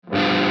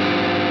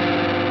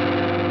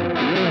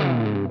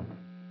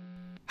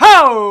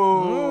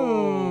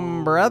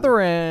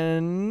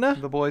brethren.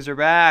 The boys are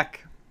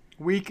back.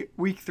 Week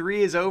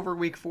 3 is over.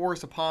 Week 4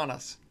 is upon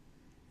us.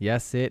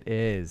 Yes, it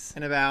is.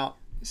 In about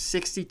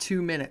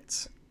 62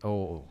 minutes.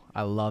 Oh,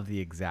 I love the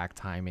exact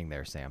timing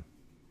there, Sam.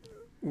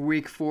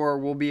 Week 4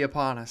 will be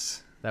upon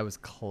us. That was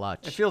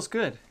clutch. It feels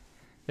good.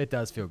 It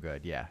does feel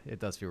good. Yeah, it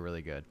does feel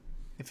really good.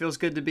 It feels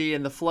good to be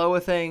in the flow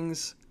of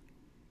things.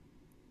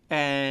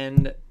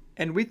 And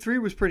week 3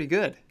 was pretty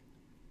good.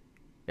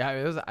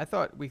 Yeah, I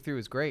thought week 3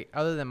 was great.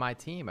 Other than my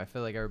team, I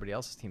feel like everybody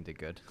else's team did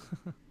good.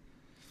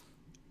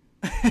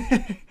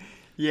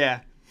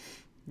 Yeah.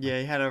 Yeah,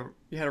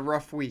 you had a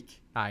rough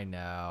week. I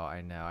know.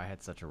 I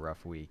had such a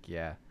rough week.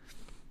 Yeah.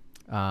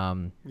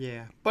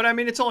 Yeah. But I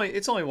mean, it's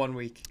only 1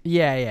 week.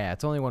 Yeah,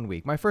 it's only 1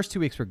 week. My first 2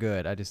 weeks were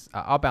good.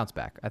 I'll bounce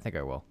back. I think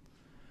I will.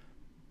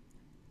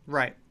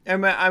 Right.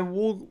 And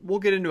we'll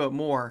get into it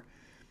more.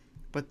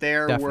 But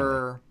there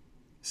were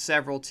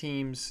several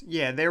teams.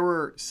 Yeah, there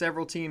were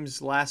several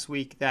teams last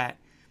week that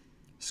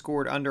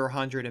scored under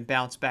 100 and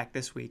bounced back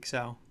this week.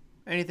 So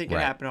anything can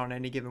happen on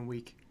any given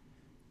week.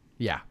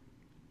 Yeah,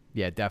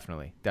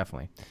 definitely.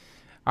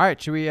 All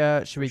right, should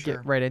we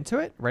get right into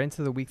it? Right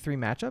into the week 3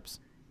 matchups?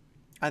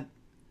 I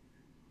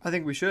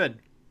think we should.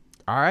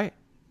 All right,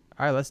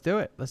 let's do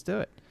it.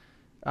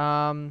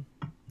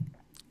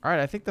 All right,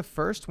 I think the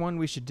first one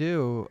we should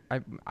do,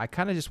 I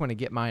kind of just want to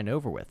get mine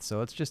over with, so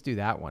let's just do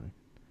that one.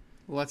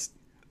 Let's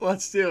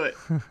do it.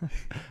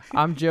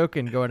 I'm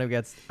joking, going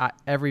against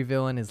every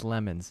villain is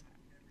lemons.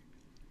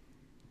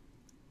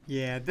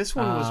 Yeah, this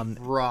one was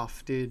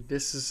rough, dude.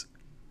 This is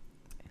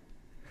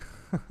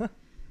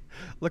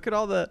look at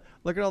all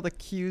the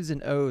Q's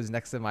and O's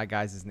next to my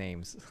guys'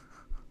 names.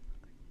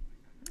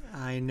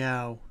 I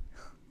know.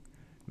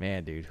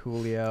 Man, dude,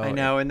 Julio. I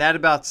know, and that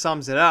about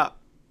sums it up.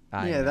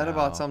 That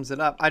about sums it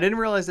up. I didn't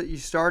realize that you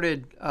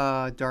started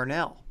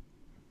Darnell.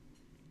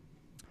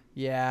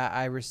 Yeah,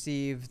 I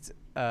received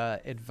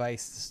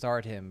advice to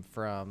start him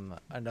from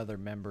another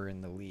member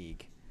in the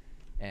league,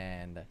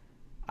 and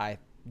I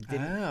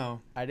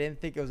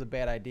didn't think it was a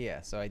bad idea,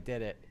 so I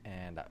did it,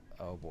 and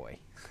oh boy.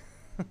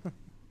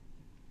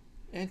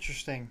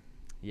 Interesting.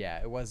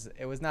 Yeah, it was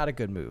not a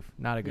good move.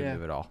 Not a good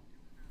move at all.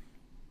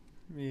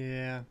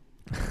 Yeah.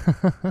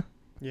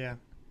 Yeah.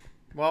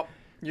 Well,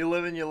 you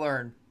live and you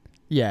learn.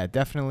 Yeah,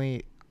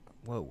 definitely.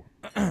 Whoa.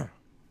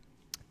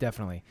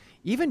 Definitely.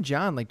 Even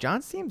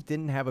John's teams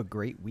didn't have a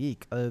great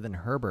week other than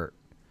Herbert.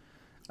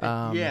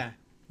 Yeah.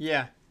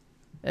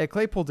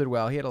 Claypool did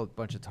well. He had a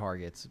bunch of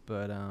targets,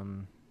 but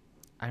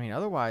I mean,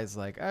 otherwise,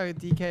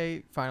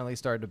 DK finally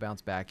started to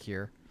bounce back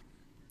here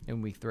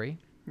in week 3.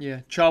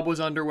 Yeah, Chubb was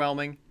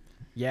underwhelming.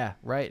 Yeah,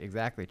 right,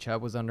 exactly.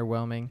 Chubb was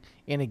underwhelming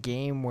in a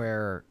game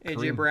where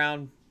AJ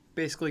Brown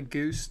basically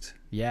goosed.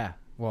 Yeah.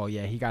 Well,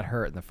 yeah, he got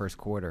hurt in the first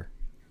quarter.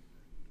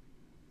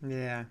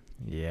 Yeah.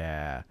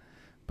 Yeah.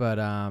 But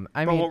I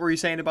mean, what were you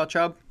saying about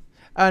Chubb?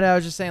 Oh, no, I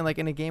was just saying,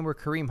 in a game where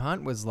Kareem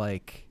Hunt was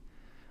I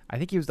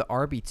think he was the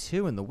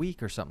RB2 in the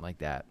week or something like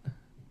that.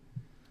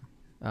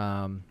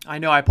 I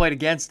know. I played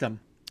against him.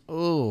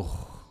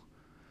 Oh,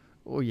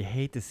 you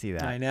hate to see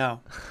that. I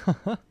know.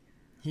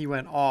 He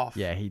went off.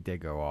 Yeah, he did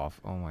go off.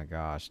 Oh my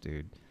gosh,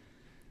 dude.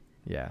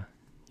 Yeah,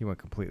 he went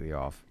completely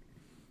off.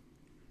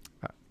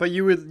 But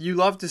you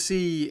love to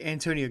see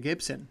Antonio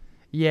Gibson.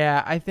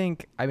 Yeah,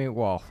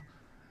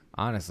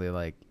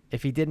 honestly,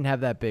 if he didn't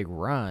have that big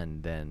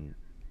run, then,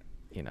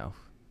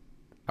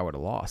 I would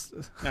have lost.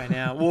 I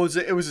know. Well,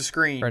 it was a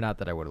screen. Or not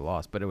that I would have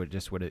lost, but he would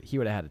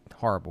have had a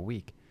horrible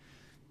week.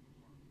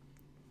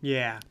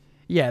 Yeah.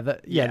 Yeah,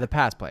 the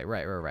pass play.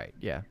 Right.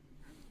 Yeah.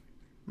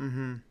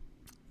 Mm-hmm.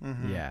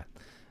 Yeah.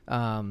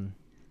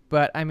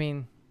 But I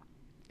mean,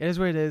 it is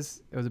what it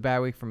is. It was a bad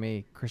week for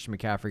me. Christian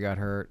McCaffrey got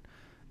hurt.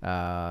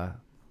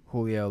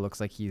 Julio looks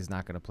like he's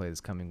not going to play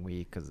this coming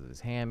week because of his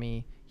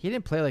hammy. He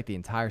didn't play the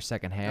entire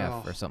second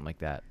half or something like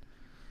that.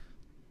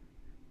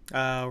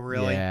 Oh,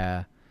 really?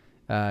 Yeah.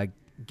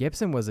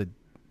 Gibson was he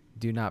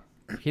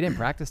didn't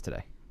practice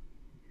today.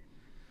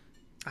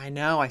 I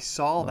know. I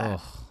saw that.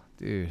 Oh,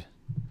 dude.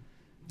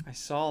 I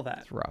saw that.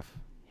 It's rough.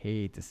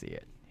 Hate to see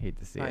it.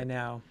 I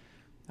know.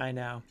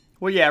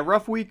 Well, yeah,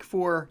 rough week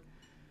for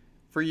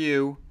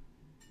you,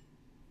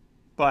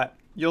 but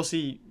you'll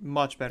see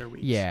much better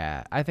weeks.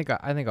 Yeah, I think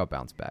I'll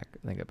bounce back.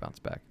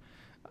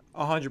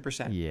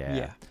 100%.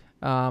 Yeah.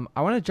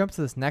 I want to jump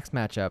to this next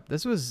matchup.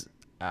 This was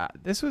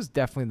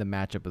definitely the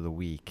matchup of the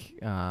week.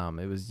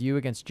 It was you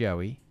against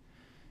Joey.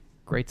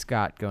 Great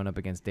Scott going up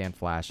against Dan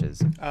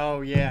Flashes.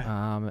 Oh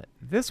yeah.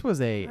 This was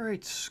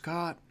Great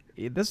Scott.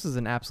 This was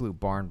an absolute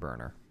barn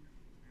burner.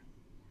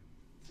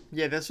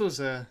 Yeah, this was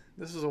a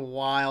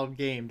wild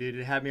game, dude.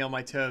 It had me on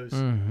my toes.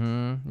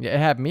 Mm-hmm. Yeah, it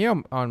had me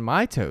on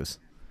my toes.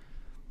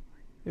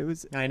 It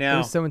was. I know. It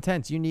was so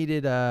intense. You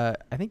needed. I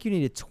think you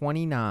needed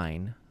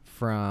 29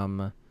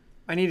 from.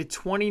 I needed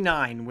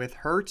 29 with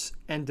Hurts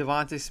and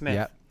Devontae Smith.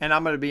 Yep. And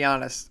I'm going to be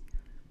honest.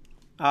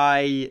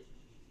 I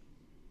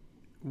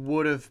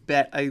would have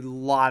bet a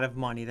lot of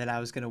money that I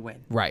was going to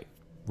win. Right.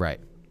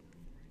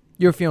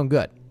 You were feeling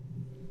good.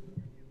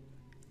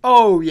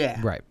 Oh yeah.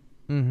 Right.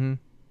 Mm-hmm.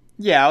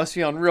 Yeah, I was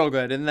feeling real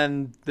good, and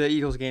then the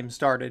Eagles game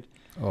started,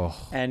 Oh,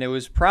 and it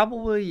was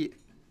probably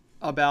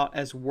about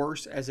as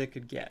worse as it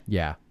could get.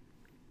 yeah.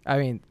 I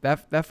mean,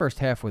 that first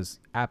half was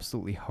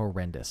absolutely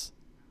horrendous.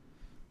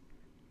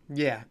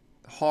 Yeah,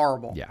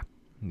 horrible. Yeah.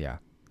 Yeah.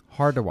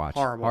 Hard to watch.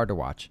 Horrible. Hard to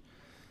watch.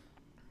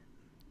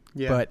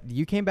 Yeah, But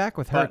you came back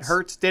with but Hurts.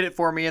 Hurts did it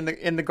for me in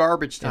the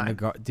garbage time.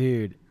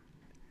 Dude,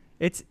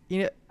 it's,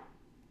 I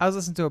was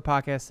listening to a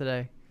podcast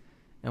today,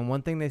 and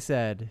one thing they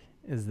said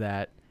is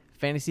that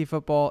fantasy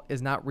football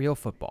is not real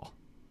football.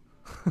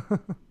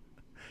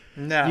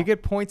 No, You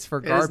get points for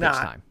is garbage not.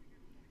 time.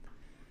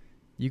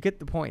 You get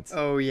the points.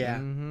 Oh yeah,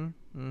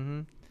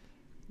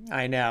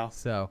 I know.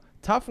 So,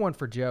 tough one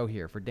for Joe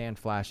here, for Dan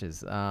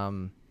Flashes.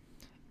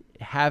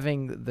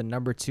 Having the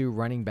number 2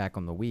 running back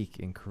on the week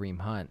in Kareem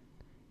Hunt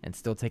and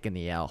still taking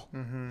the L.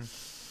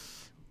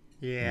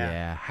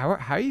 Yeah. How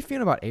are you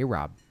feeling about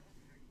A-Rob?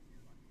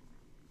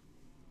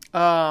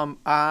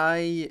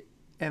 I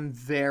am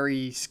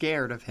very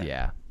scared of him.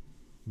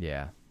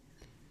 Yeah.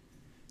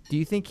 Do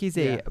you think he's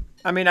Yeah.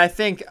 I mean, I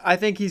think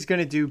he's going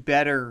to do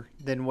better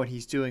than what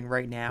he's doing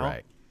right now.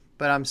 Right.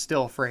 But I'm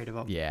still afraid of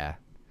him. Yeah,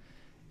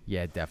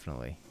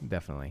 definitely.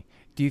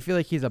 Do you feel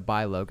like he's a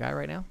buy low guy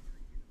right now?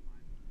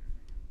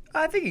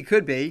 I think he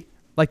could be.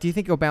 Like, do you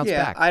think he'll bounce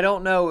back? I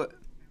don't know.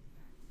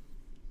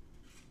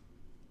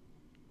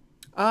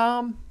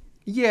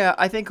 Yeah,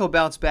 I think he'll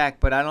bounce back,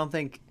 but I don't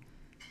think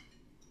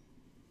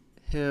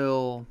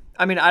he'll.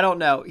 I mean, I don't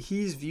know.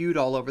 He's viewed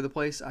all over the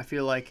place. I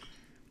feel like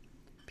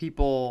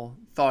people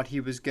thought he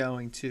was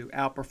going to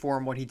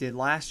outperform what he did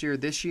last year,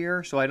 this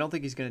year, so I don't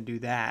think he's going to do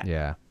that.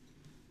 Yeah.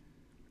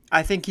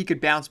 I think he could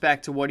bounce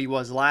back to what he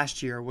was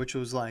last year, which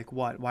was like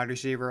what, wide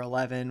receiver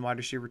 11, wide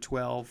receiver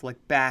 12,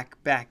 like back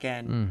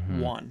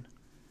end 1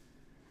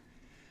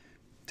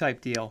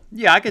 type deal.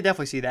 Yeah, I could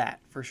definitely see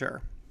that for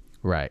sure.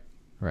 Right.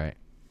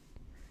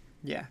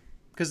 Yeah,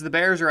 because the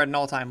Bears are at an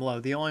all-time low.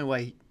 The only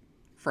way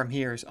from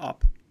here is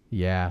up.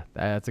 Yeah,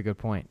 that's a good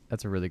point.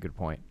 That's a really good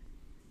point.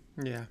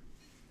 Yeah.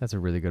 That's a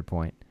really good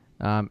point.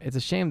 It's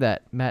a shame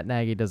that Matt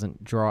Nagy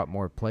doesn't draw up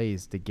more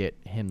plays to get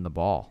him the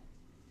ball.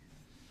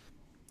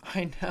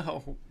 I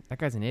know. That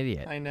guy's an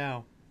idiot. I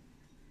know,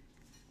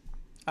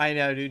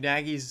 dude.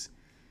 Nagy's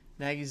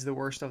the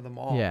worst of them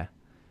all. Yeah.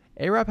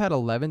 A-Rob had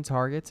 11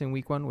 targets in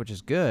week 1, which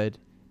is good,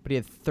 but he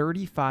had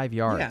 35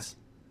 yards.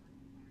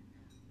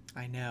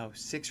 I know.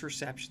 6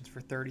 receptions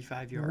for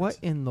 35 yards. What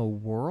in the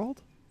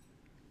world?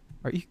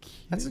 Are you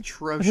kidding? That's That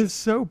atrocious. is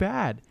so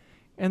bad.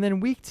 And then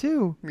week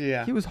 2,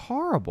 Yeah. he was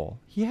horrible.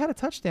 He had a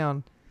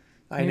touchdown.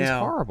 I and know. He was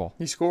horrible.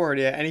 He scored,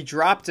 yeah, and he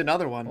dropped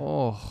another one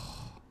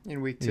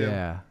in week 2.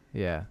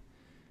 Yeah.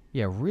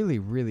 Really,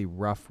 really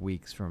rough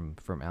weeks from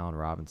Allen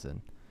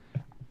Robinson.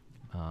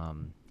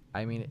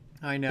 I mean,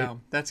 I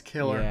know. That's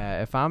killer.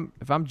 yeah. If I'm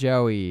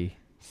Joey,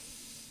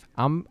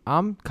 I'm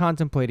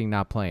contemplating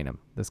not playing him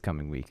this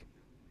coming week.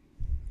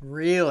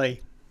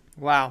 Really?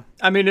 Wow.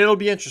 I mean, it'll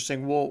be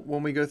interesting.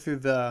 When we go through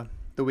the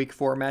week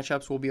 4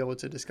 matchups, we'll be able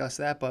to discuss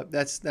that. But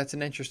that's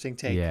an interesting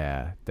take.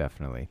 Yeah,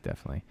 definitely.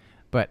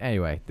 But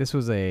anyway, this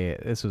was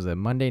a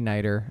Monday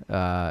nighter,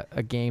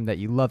 a game that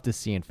you love to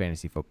see in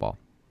fantasy football.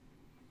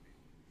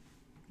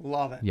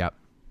 Love it. Yep,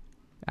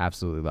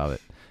 absolutely love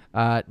it.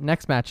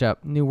 Next matchup,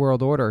 New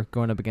World Order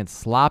going up against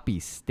Sloppy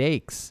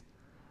Steaks.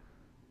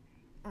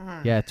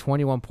 Yeah,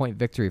 21-point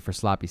victory for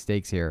Sloppy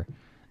Steaks here.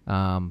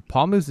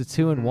 Paul moves to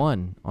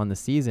 2-1 on the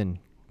season,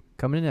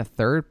 coming in at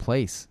 3rd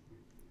place.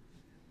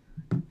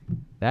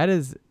 That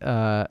is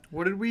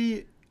What did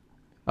we?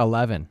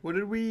 11. What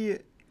did we?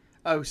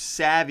 Oh,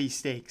 Savvy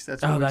Steaks.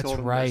 That's what we That's told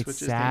him. right, To switch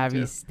his name Savvy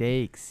to.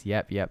 Steaks.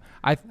 Yep.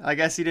 I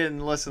guess he didn't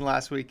listen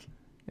last week.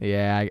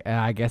 Yeah,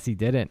 I guess he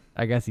didn't.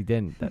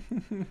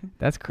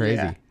 That's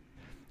crazy.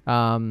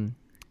 Yeah.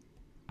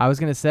 I was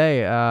gonna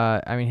say,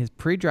 I mean, his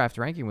pre-draft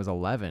ranking was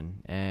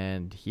 11,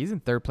 and he's in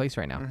 3rd place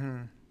right now.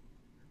 Mm-hmm.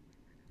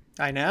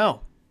 I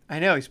know.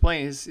 He's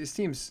playing. His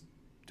team's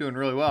doing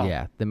really well.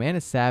 Yeah, the man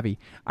is savvy.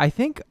 I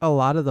think a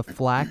lot of the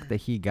flack that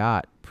he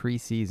got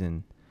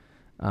preseason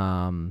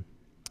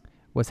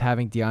was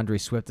having DeAndre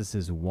Swift as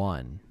his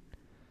 1.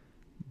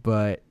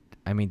 But,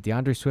 I mean,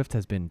 DeAndre Swift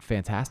has been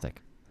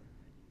fantastic.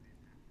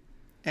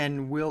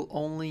 And will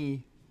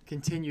only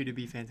continue to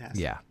be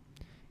fantastic.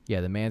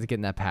 Yeah, the man's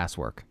getting that pass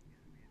work.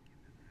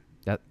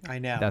 I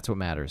know. That's what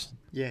matters.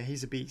 Yeah,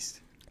 he's a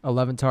beast.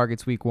 11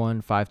 targets week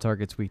 1, 5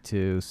 targets week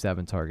 2,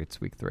 7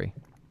 targets week 3.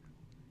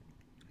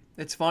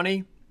 It's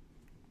funny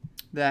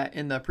that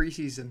in the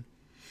preseason,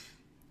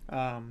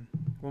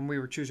 when we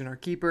were choosing our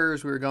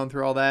keepers, we were going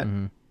through all that.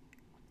 Mm-hmm.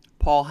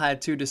 Paul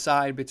had to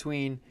decide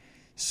between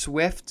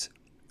Swift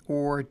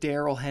or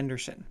Darrell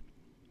Henderson.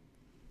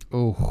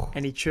 Ooh.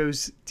 And he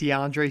chose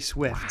DeAndre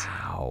Swift.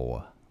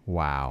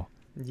 Wow.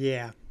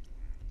 Yeah.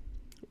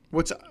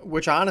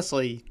 Which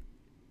honestly,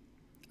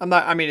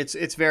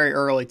 it's very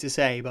early to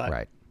say,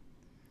 but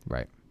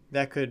Right.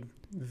 that could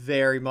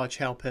very much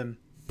help him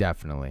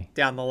Definitely.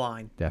 down the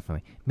line.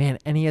 Definitely. Man,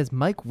 and he has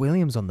Mike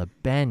Williams on the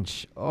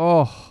bench.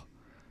 Oh.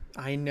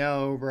 I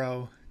know,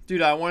 bro.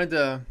 Dude, I wanted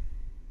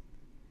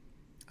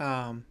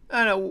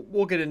I know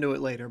we'll get into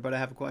it later, but I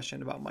have a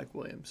question about Mike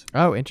Williams.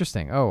 Oh,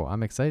 interesting. Oh,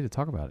 I'm excited to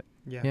talk about it.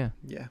 Yeah.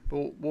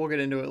 But we'll get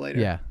into it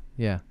later.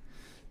 Yeah.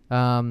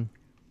 All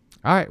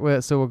right.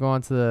 Well, so we'll go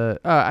on to the.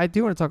 I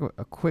do want to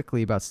talk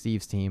quickly about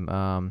Steve's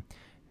team.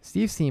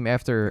 Steve's team,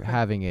 after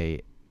having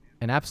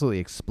an absolutely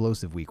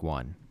explosive week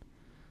 1,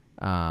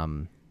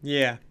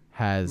 Yeah.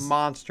 has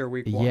monster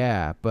week 1.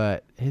 Yeah,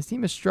 but his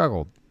team has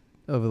struggled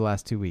over the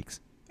last 2 weeks.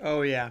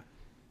 Oh yeah.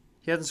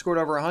 He hasn't scored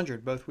over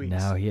 100 both weeks.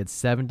 No, he had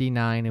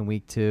 79 in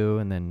week 2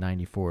 and then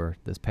 94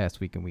 this past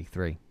week in week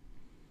 3.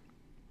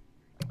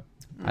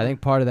 I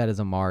think part of that is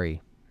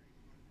Amari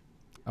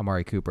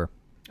Cooper.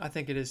 I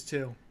think it is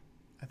too.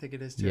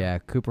 Yeah,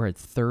 Cooper had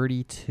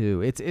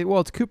 32. It's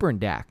Cooper and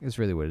Dak is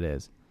really what it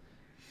is.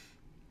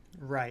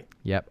 Right.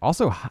 Yep.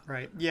 Also,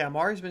 right. Yeah,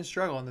 Amari's been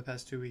struggling the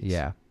past 2 weeks.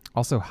 Yeah.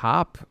 Also,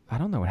 Hop, I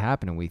don't know what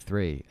happened in week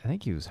 3. I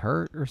think he was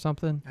hurt or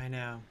something. I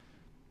know.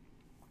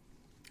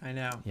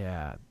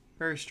 Yeah.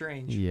 Very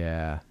strange.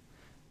 Yeah.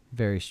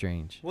 Very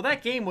strange. Well,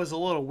 that game was a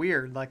little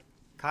weird. Like,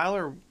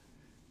 Kyler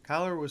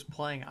was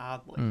playing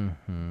oddly.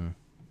 Mm-hmm.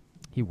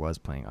 He was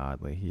playing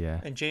oddly,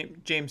 yeah. And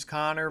James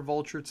Conner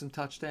vultured some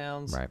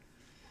touchdowns.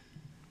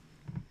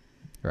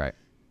 Right.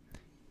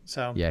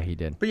 So. Yeah, he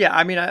did. But yeah,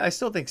 I mean, I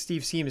still think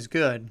Steve's team is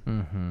good.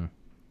 Mm-hmm.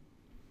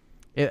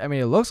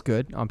 It looks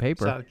good on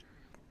paper. So,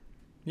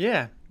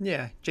 yeah.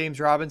 James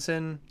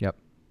Robinson. Yep.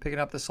 Picking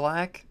up the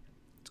slack.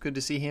 It's good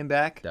to see him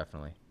back.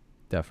 Definitely.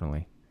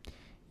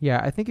 Yeah,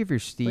 I think if you're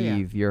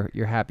Steve,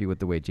 you're happy with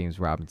the way James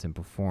Robinson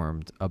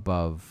performed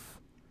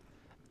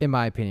in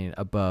my opinion,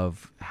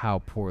 above how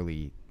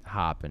poorly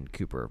Hop and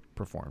Cooper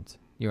performed.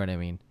 You know what I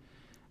mean?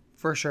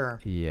 For sure.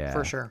 Yeah.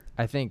 For sure.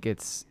 I think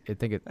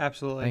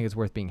absolutely. I think it's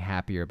worth being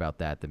happier about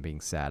that than being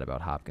sad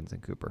about Hopkins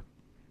and Cooper.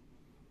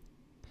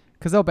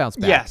 Because they'll bounce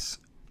back. Yes,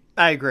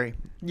 I agree.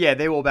 Yeah,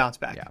 they will bounce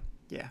back.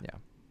 Yeah.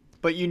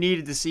 But you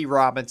needed to see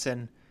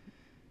Robinson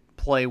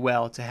play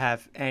well to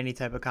have any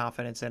type of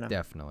confidence in him.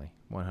 Definitely.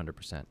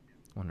 100%.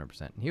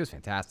 He was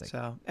fantastic.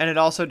 So, and it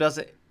also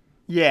doesn't.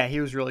 Yeah, he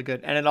was really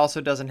good, and it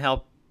also doesn't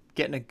help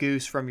getting a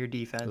goose from your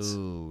defense.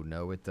 Ooh,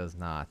 no, it does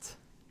not.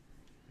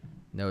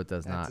 That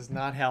does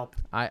not help.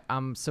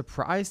 I'm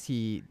surprised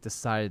he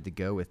decided to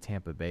go with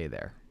Tampa Bay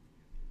there.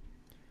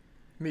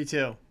 Me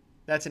too.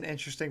 That's an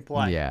interesting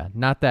play. Yeah,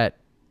 not that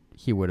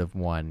he would have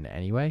won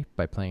anyway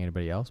by playing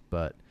anybody else,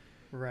 but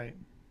right.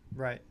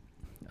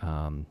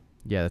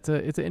 Yeah, it's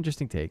an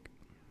interesting take.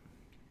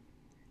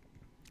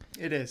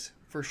 It is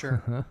for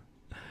sure.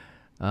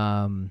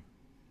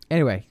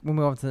 Anyway, we'll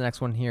move on to the next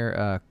one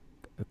here.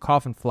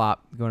 Coffin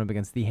Flop going up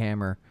against the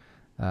Hammer.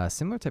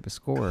 Similar type of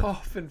score.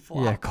 Coffin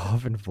Flop. Yeah,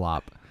 Coffin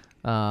Flop.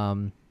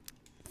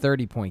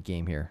 30-point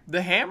game here.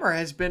 The Hammer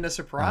has been a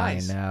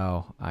surprise.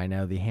 I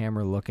know. The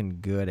Hammer looking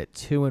good at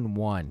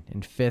 2-1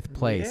 in 5th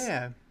place.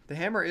 Yeah, the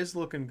Hammer is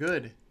looking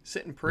good,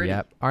 sitting pretty.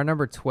 Yep. Our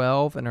number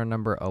 12 and our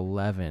number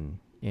 11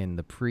 in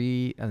the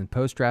pre and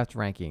post-draft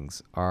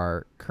rankings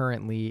are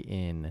currently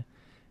in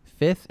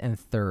 5th and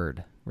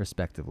 3rd,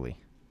 respectively.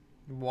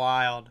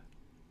 Wow.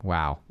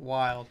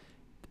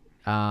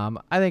 I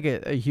think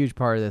a huge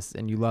part of this,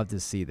 and you love to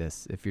see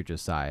this if you're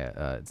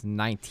Josiah, it's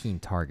 19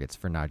 targets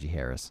for Najee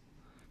Harris.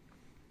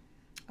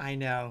 I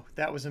know.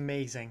 That was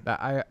amazing.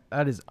 That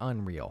is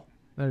unreal.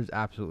 That is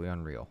absolutely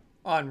unreal.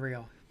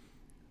 Unreal.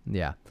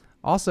 Yeah.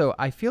 Also,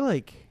 I feel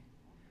like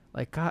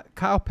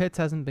Kyle Pitts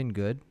hasn't been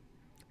good.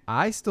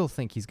 I still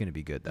think he's going to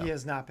be good, though. He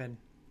has not been.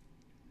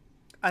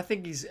 I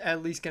think he's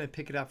at least going to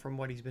pick it up from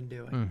what he's been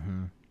doing.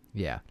 Mm-hmm.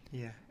 Yeah.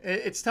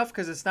 It's tough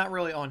because it's not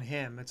really on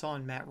him. It's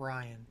on Matt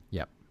Ryan.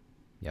 Yep.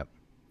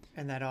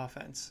 And that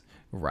offense.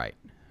 Right.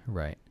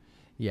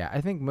 Yeah,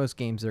 I think most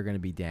games are going to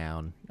be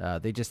down.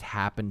 They just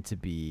happened to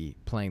be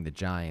playing the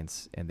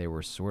Giants, and they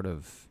were sort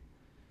of.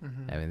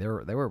 Mm-hmm. I mean,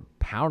 they were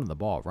pounding the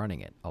ball,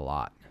 running it a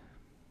lot.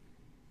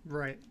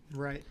 Right.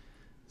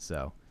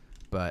 So,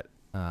 but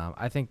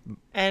I think.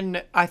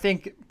 And I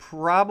think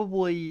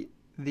probably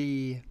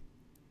the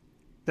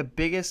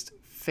biggest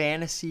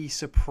fantasy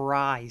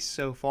surprise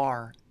so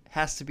far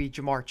has to be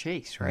Jamar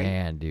Chase, right?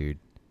 Man, dude.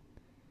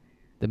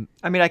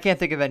 I mean, I can't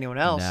think of anyone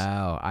else.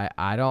 No,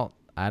 I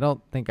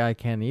don't think I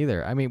can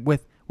either. I mean,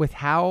 with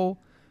how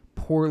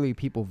poorly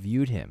people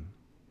viewed him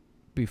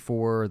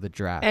before the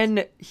draft.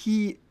 And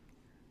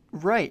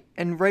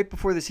right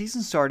before the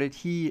season started,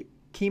 he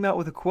came out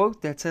with a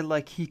quote that said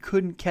like he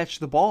couldn't catch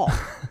the ball.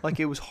 Like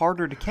it was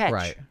harder to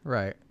catch.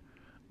 Right.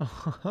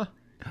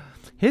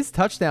 His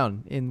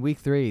touchdown in week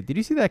 3. Did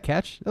you see that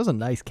catch? That was a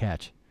nice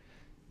catch.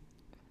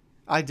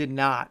 I did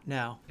not.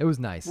 No. It was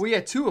nice. We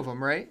had 2 of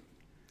them, right?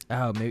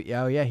 Oh, maybe.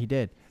 Oh, yeah, he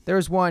did. There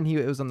was one.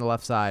 It was on the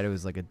left side. It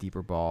was like a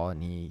deeper ball,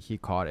 and he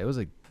caught it.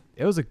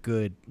 It was a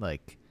good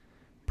like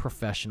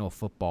professional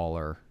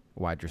footballer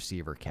wide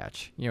receiver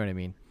catch. You know what I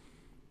mean?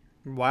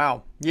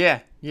 Wow.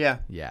 Yeah.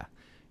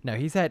 No,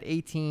 he's had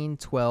 18,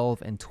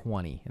 12, and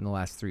 20 in the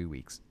last 3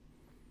 weeks.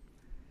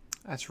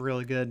 That's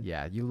really good.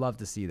 Yeah, you love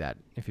to see that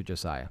if you're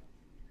Josiah.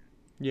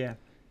 Yeah.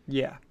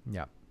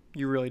 Yep.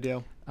 You really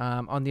do.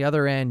 On the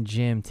other end,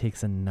 Jim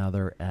takes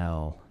another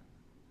L.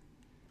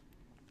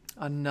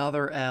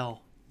 Another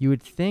L. You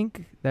would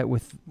think that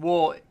with...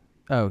 Well...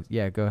 Oh,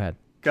 yeah, go ahead.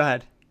 Go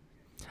ahead.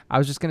 I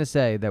was just going to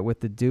say that with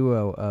the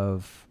duo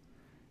of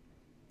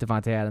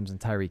Devontae Adams and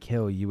Tyreek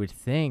Hill, you would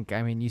think,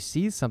 I mean, you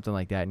see something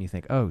like that and you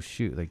think, oh,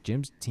 shoot, like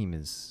Jim's team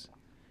is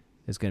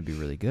going to be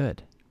really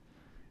good.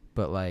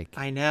 But, like...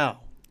 I know.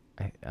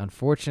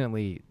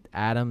 Unfortunately,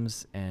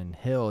 Adams and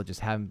Hill just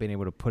haven't been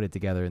able to put it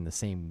together in the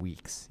same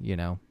weeks, you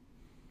know?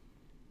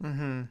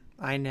 Mm-hmm.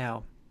 I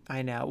know.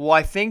 Well,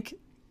 I think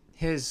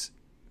his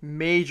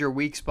major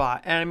weak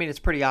spot, and I mean, it's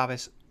pretty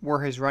obvious,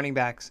 were his running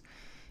backs.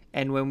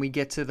 And when we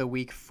get to the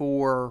week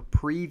 4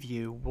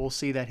 preview, we'll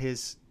see that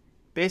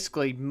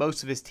basically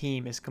most of his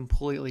team is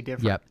completely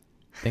different. Yep.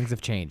 Things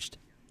have changed.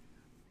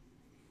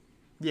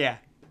 Yeah.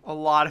 A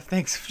lot of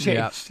things have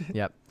changed.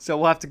 Yep. So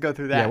we'll have to go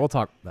through that. Yeah, we'll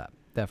talk about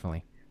that.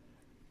 Definitely.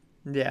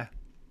 Yeah.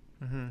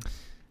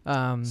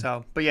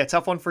 Mm-hmm. But yeah,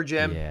 tough one for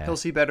Jim. Yeah. He'll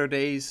see better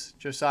days.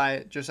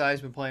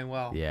 Josiah's been playing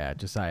well. Yeah,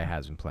 Josiah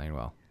has been playing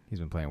well. He's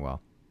been playing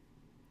well.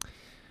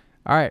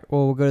 All right,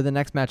 well, we'll go to the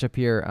next matchup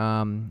here.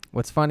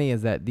 What's funny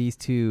is that these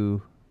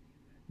two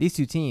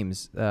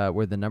teams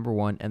were the number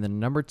 1 and the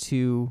number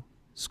 2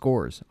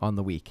 scores on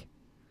the week.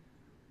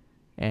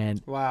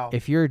 And wow,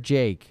 if you're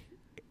Jake,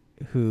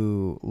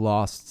 who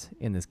lost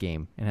in this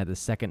game and had the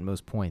second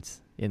most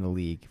points in the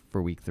league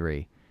for week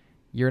 3,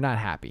 you're not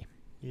happy.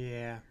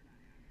 Yeah.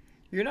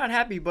 You're not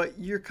happy, but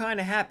you're kind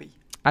of happy.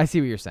 I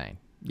see what you're saying.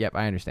 Yep,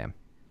 I understand.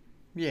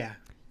 Yeah.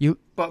 You,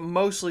 but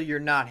mostly you're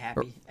not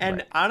happy. And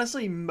right.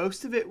 honestly,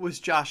 most of it was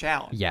Josh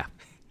Allen. Yeah.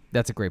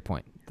 That's a great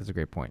point.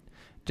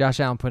 Josh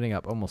Allen putting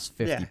up almost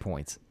 50 Yeah.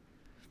 points.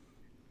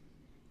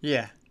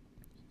 Yeah.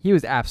 He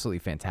was absolutely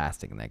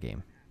fantastic in that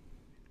game.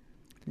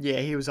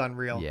 Yeah, he was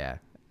unreal. Yeah.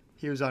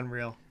 He was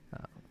unreal.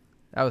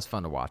 That was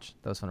fun to watch.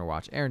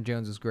 Aaron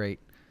Jones was great.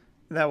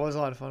 That was a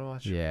lot of fun to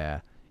watch.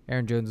 Yeah.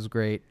 Aaron Jones was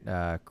great.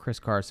 Chris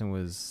Carson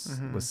was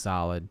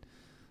solid.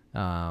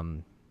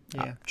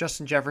 Yeah.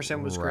 Justin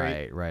Jefferson was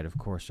great. Right. Of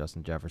course,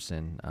 Justin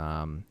Jefferson.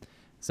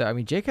 So, I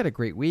mean, Jake had a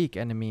great week.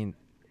 And, I mean,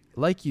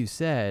 like you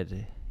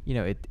said, you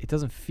know, it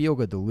doesn't feel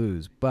good to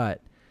lose.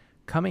 But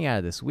coming out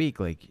of this week,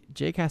 like,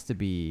 Jake has to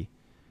be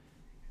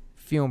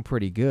feeling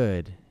pretty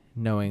good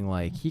knowing,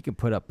 like, he can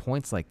put up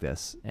points like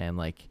this. And,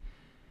 like,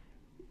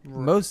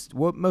 most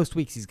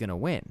weeks he's going to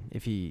win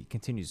if he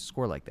continues to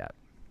score like that.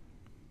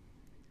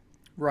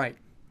 Right.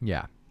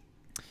 Yeah.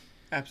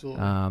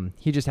 Absolutely.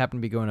 He just happened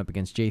to be going up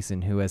against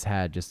Jason, who has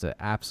had just an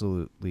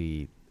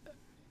absolutely,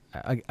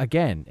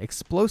 again,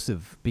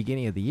 explosive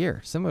beginning of the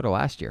year, similar to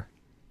last year.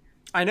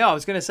 I know. I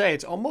was going to say,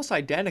 it's almost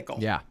identical.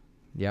 Yeah.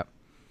 Yep.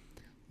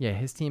 Yeah,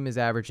 his team is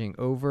averaging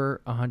over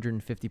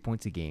 150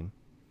 points a game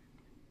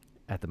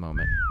at the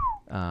moment.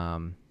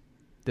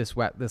 This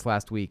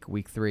last week,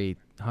 week 3,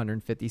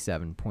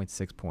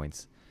 157.6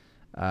 points.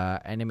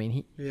 And, I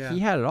mean, he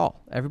had it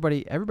all.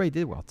 Everybody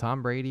did well.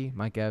 Tom Brady,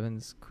 Mike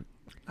Evans,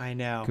 I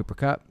know. Cooper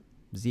Kupp,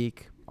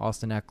 Zeke,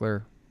 Austin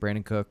Eckler,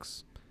 Brandon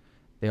Cooks.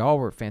 They all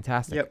were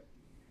fantastic. Yep.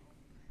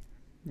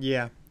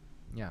 Yeah.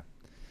 Yeah.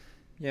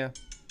 Yeah.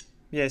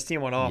 Yeah, his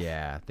team went off.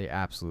 Yeah, they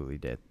absolutely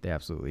did.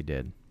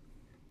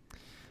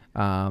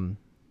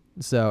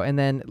 So, and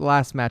then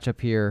last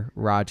matchup here,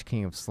 Raj,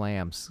 King of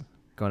Slams,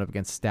 going up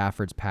against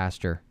Stafford's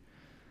Pasture.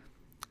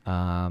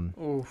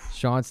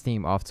 Sean's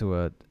team off to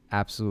a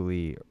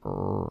absolutely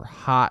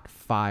hot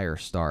fire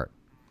start.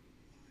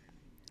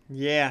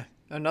 Yeah.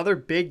 Another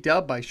big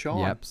dub by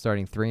Sean. Yep,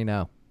 starting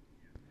 3-0.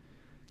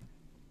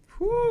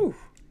 Whew.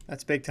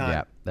 That's big time.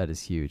 Yep, that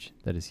is huge.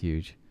 His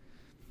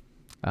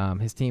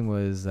team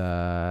was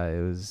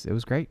it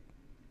was great.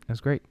 It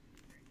was great.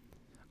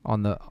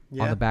 On the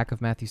back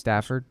of Matthew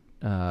Stafford,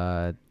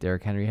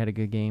 Derrick Henry had a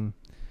good game.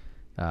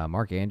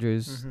 Mark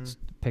Andrews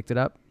picked it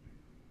up.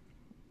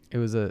 He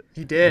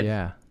did.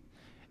 Yeah.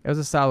 It was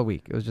a solid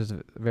week. It was just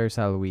a very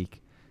solid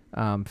week.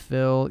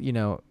 Phil, you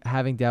know,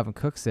 having Dalvin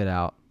Cook sit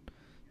out,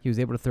 he was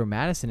able to throw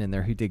Madison in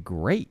there, who did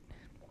great.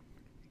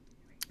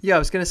 Yeah, I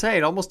was going to say,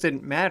 it almost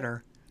didn't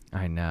matter.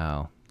 I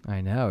know.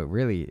 It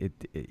really,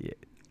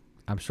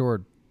 I'm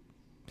sure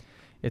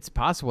it's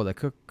possible that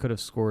Cook could have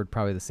scored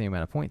probably the same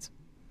amount of points.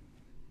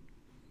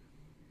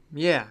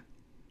 Yeah.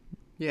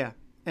 Yeah.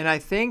 And I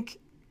think,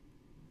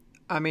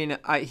 I mean,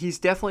 he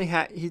definitely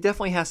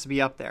has to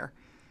be up there,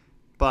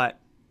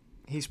 but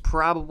he's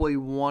probably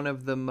one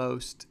of the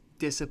most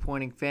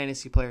disappointing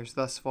fantasy players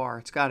thus far.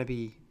 It's got to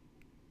be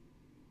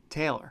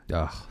Taylor.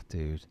 Oh,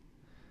 dude.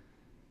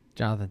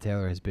 Jonathan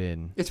Taylor has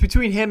been... It's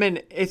between him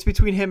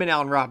and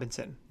Allen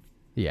Robinson.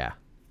 Yeah.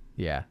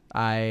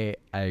 I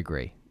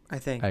agree. I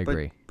think. I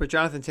agree. But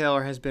Jonathan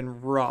Taylor has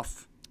been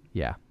rough.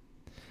 Yeah.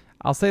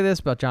 I'll say this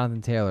about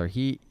Jonathan Taylor.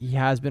 He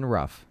has been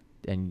rough,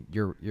 and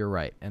you're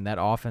right. And that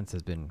offense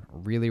has been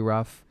really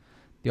rough.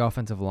 The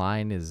offensive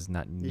line is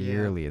not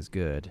nearly as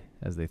good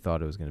as they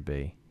thought it was going to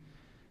be.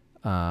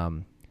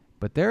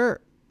 But their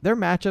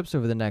matchups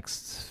over the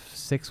next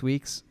 6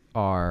 weeks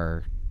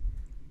are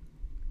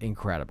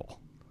incredible.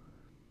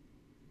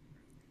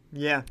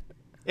 Yeah.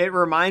 It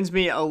reminds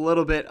me a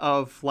little bit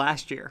of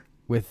last year.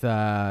 With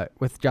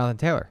Jonathan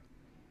Taylor.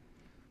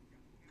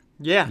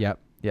 Yeah. Yep.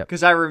 Yep.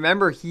 Because I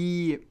remember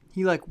he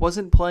like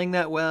wasn't playing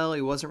that well.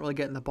 He wasn't really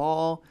getting the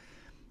ball,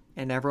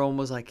 and everyone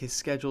was like, his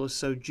schedule is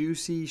so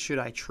juicy. Should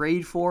I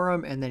trade for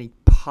him? And then he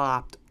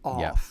popped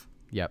off.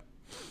 Yep.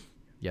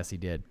 Yes, he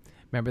did.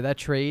 Remember that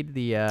trade?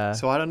 The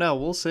So I don't know.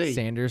 We'll see.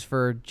 Sanders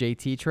for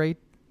JT trade.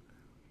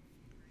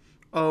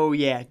 Oh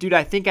yeah, dude.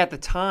 I think at the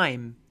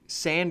time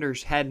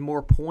Sanders had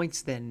more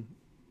points than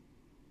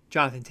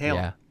Jonathan Taylor.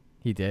 Yeah,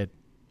 he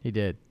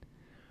did.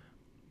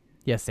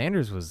 Yeah,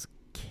 Sanders was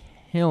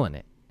killing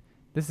it.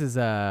 This is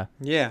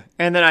Yeah,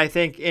 and then I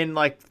think in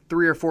like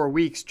 3 or 4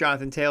 weeks,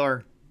 Jonathan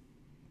Taylor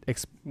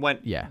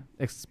went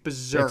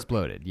berserk.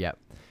 Exploded. Yep.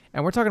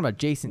 And we're talking about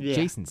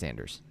Jason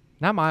Sanders,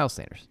 not Miles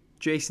Sanders.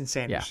 Jason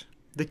Sanders,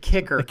 Yeah. the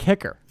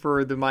kicker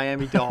for the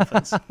Miami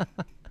Dolphins.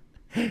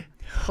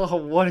 Oh,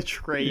 what a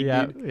trade,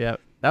 dude. Yeah.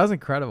 That was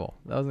incredible.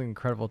 That was an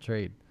incredible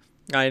trade.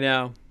 I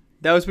know.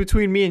 That was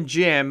between me and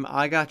Jim.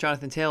 I got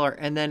Jonathan Taylor,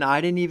 and then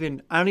I don't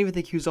even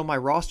think he was on my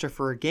roster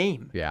for a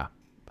game. Yeah,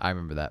 I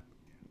remember that.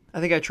 I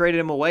think I traded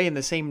him away in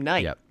the same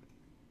night.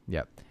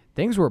 Yep.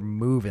 Things were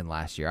moving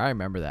last year. I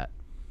remember that.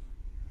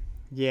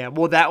 Yeah,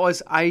 well, that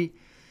was I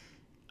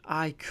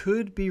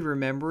could be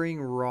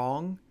remembering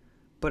wrong,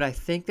 but I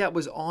think that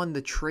was on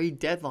the trade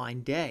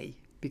deadline day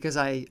because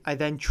I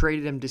then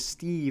traded him to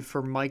Steve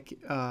for Mike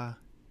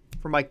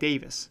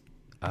Davis.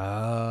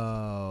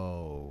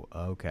 Oh,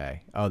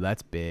 okay. Oh,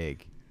 that's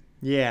big.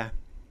 Yeah.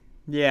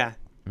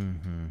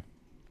 Mm-hmm.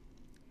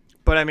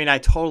 But I mean, I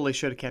totally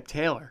should have kept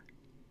Taylor.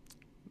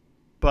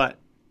 But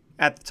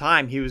at the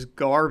time, he was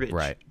garbage.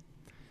 Right.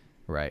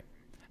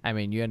 I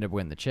mean, you ended up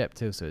winning the chip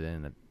too, so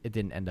it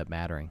didn't end up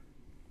mattering.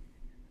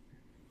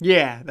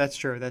 Yeah, that's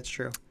true.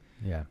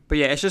 Yeah. But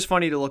yeah, it's just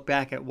funny to look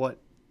back at what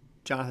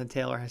Jonathan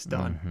Taylor has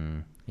done. Mm-hmm.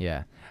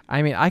 Yeah.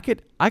 I mean, I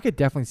could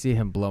definitely see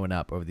him blowing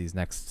up over these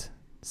next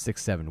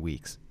 6-7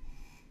 weeks.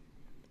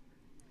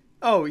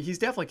 Oh, he's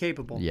definitely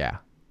capable. Yeah,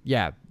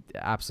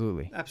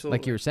 absolutely.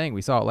 Like you were saying,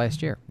 we saw it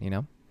last year,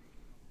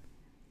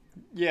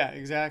 Yeah,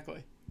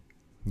 exactly.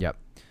 Yep.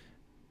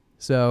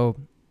 So,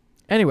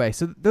 anyway,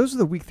 those are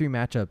the week 3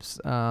 matchups.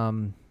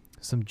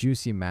 Some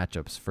juicy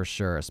matchups for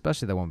sure,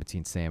 especially the one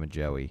between Sam and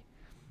Joey.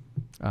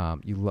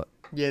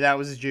 Yeah, that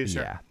was a juicer.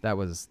 Yeah, that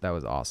was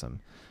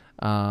awesome.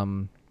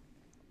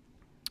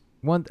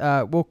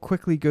 We'll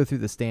quickly go through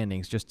the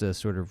standings just to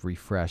sort of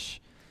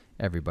refresh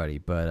everybody,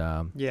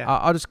 but yeah,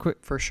 I'll just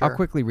for sure. I'll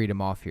quickly read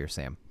them off here,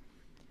 Sam.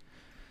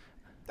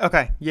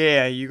 Okay.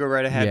 Yeah, you go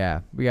right ahead.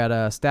 Yeah, we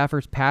got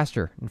Stafford's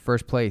Pastor in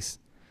first place.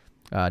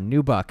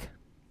 New Buck.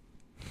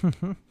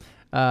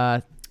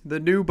 The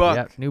New Buck.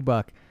 Yep, New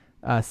Buck.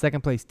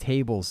 Second place,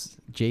 Tables.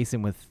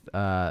 Jason with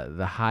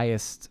the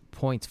highest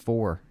points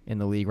for in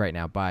the league right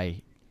now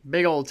by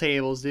big old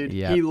Tables, dude.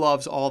 Yep. He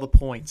loves all the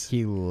points.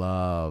 He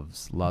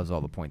loves all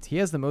the points. He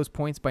has the most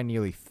points by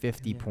nearly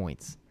 50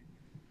 points.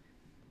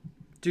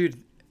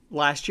 Dude,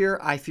 last year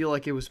I feel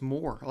like it was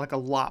more, like a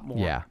lot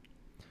more.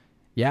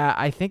 Yeah,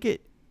 I think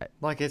it.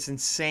 Like it's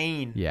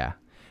insane. Yeah.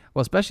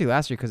 Well, especially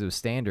last year because it was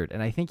standard,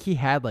 and I think he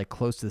had like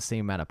close to the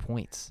same amount of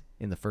points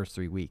in the first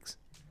 3 weeks.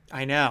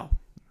 I know.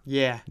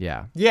 Yeah.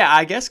 Yeah. Yeah,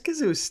 I guess because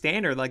it was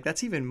standard, like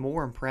that's even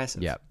more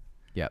impressive. Yep.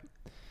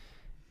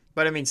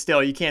 But I mean,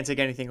 still, you can't take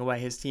anything away.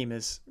 His team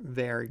is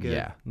very good.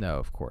 Yeah. No,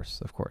 of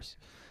course.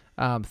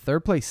 Third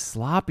place,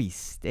 Sloppy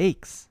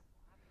Steaks.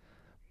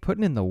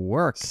 Putting in the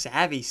work.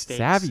 Savvy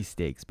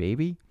Steaks,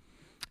 baby.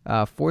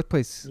 Fourth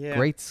place,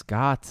 Great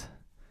Scott.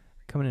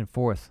 Coming in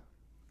fourth.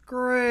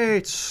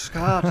 Great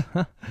Scott.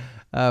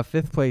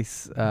 Fifth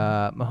place,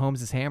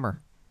 Mahomes'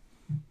 Hammer.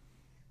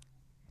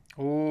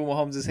 Ooh,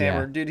 Mahomes'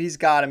 Hammer. Dude, he's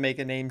got to make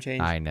a name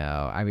change. I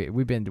know. I mean,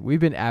 we've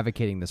been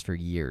advocating this for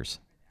years.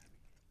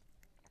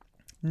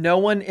 No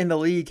one in the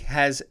league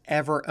has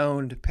ever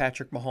owned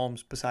Patrick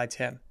Mahomes besides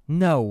him.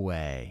 No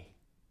way.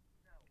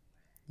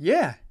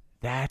 Yeah.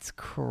 That's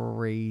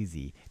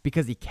crazy.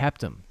 Because he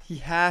kept him. He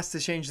has to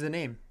change the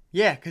name.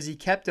 Yeah, because he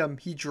kept him.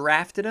 He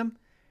drafted him,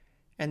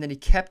 and then he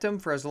kept him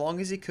for as long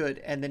as he could,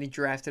 and then he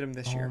drafted him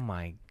this year. Oh,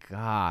 my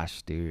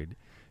gosh, dude.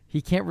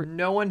 He can't...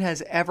 No one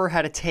has ever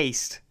had a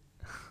taste.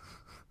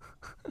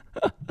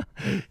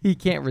 He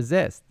can't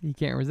resist. He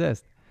can't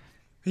resist.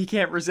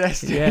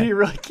 Yeah. He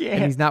really can't.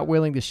 And he's not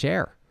willing to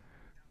share.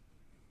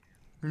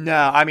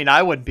 No, I mean,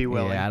 I wouldn't be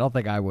willing. Yeah, I don't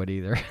think I would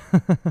either.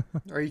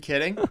 Are you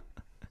kidding?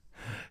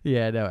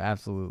 Yeah, no,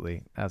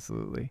 absolutely.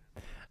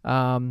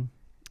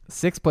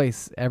 Sixth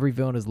place, every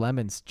villain is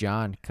lemons.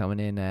 John coming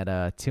in at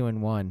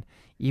 2-1,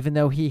 even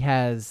though he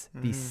has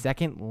the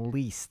second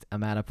least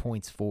amount of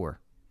points for.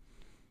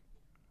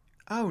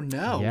 Oh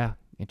no! Yeah,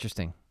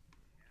 interesting.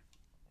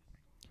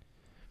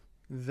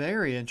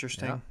 Very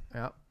interesting.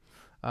 Yeah.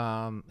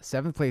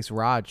 Seventh place,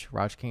 Raj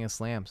King of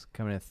Slams,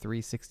 coming at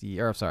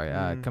 360. Or sorry,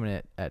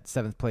 coming at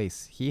seventh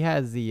place. He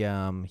has the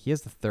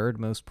third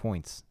most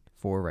points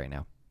for right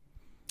now.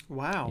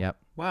 Wow. Yep.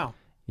 Wow.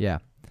 Yeah,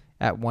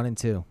 at 1 and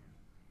 2.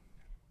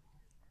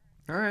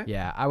 All right.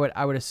 Yeah, I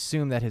would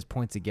assume that his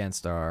points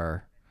against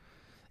are.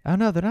 Oh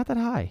no, they're not that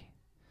high.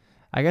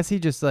 I guess he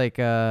just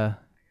had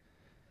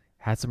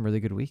some really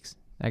good weeks.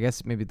 I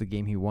guess maybe the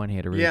game he won, he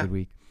had a really good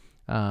week.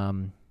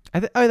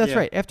 That's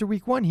right. After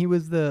week 1, he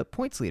was the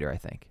points leader, I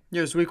think. Yeah,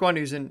 it was week 1.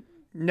 He was in.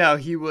 No,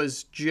 he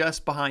was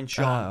just behind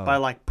Sean by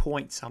like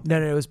point something. No,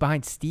 it was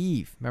behind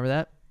Steve. Remember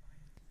that?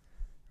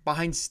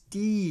 Behind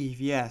Steve,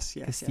 yes.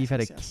 Steve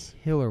had a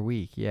killer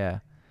week. Yeah.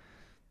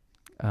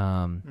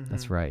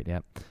 That's right.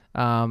 Yep.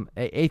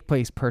 8th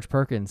place, Perch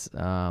Perkins.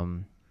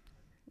 And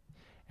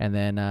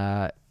then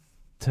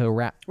to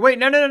wrap. Wait,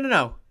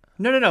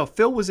 no.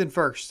 Phil was in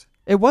first.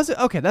 It wasn't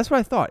okay. That's what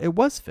I thought. It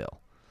was Phil.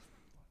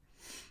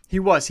 He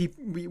was.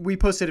 We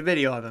posted a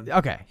video of him.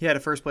 Okay. He had a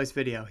first place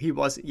video. He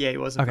was. Yeah, he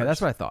was. Okay, first.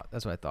 that's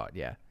what I thought.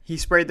 Yeah. He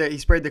sprayed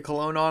the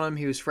cologne on him.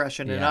 He was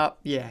freshening up.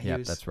 Yeah.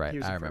 That's right.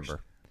 I remember.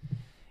 First.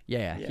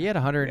 Yeah. He had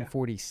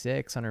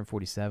 146,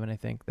 147, I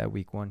think, that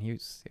week 1. He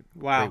was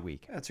great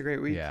week. That's a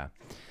great week. Yeah.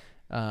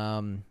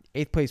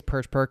 8th place,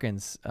 Perch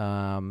Perkins.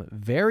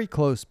 Very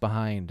close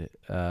behind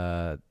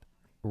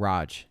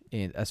Raj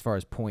as far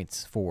as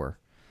points for.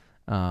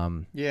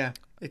 Yeah.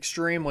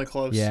 Extremely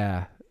close.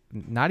 Yeah.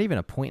 Not even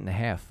a point and a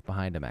half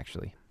behind him,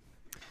 actually.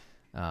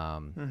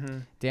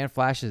 Dan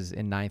Flash is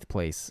in 9th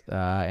place.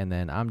 And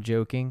then I'm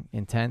joking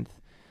in 10th.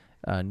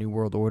 New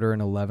World Order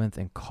in 11th.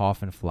 And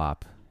Coffin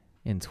Flop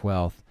in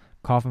 12th.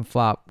 Coffin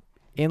Flop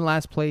in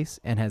last place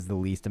and has the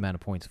least amount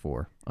of points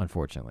for,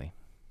 unfortunately.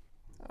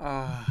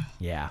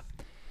 Yeah.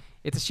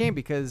 It's a shame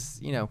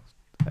because,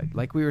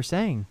 like we were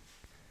saying,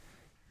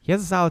 he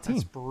has a solid team.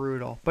 That's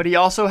brutal. But he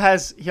also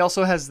has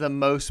the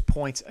most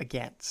points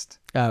against.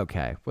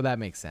 Okay. Well, that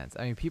makes sense.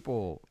 I mean,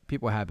 people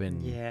have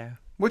been. Yeah.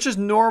 Which is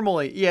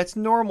normally, it's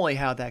normally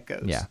how that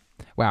goes. Yeah.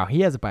 Wow. He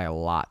has it by a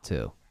lot,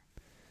 too.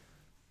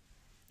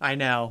 I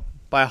know.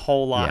 By a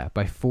whole lot. Yeah.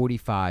 By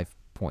 45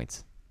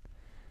 points.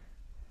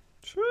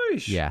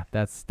 Sheesh. Yeah.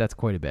 That's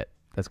quite a bit.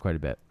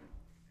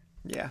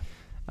 Yeah.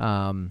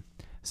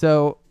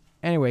 So,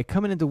 anyway,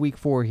 coming into week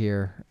 4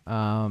 here,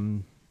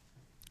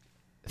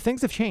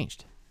 things have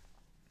changed.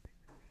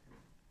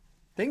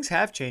 Things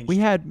have changed. We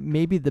had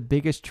maybe the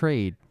biggest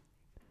trade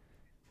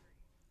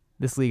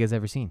this league has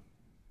ever seen.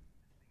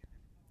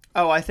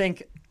 Oh, I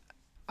think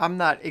I'm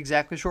not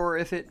exactly sure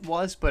if it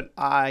was, but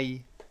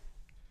I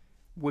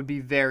would be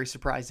very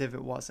surprised if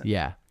it wasn't.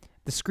 Yeah.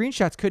 The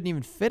screenshots couldn't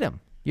even fit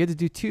him. You had to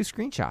do 2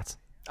 screenshots.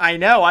 I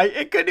know.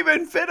 It couldn't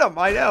even fit him.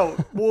 I know.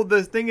 Well,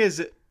 the thing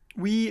is,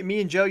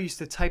 me and Joe used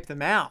to type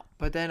them out,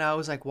 but then I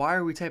was like, why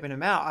are we typing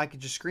them out? I could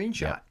just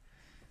screenshot. Yep.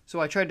 So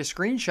I tried to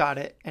screenshot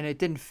it, and it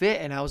didn't fit,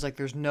 and I was like,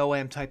 there's no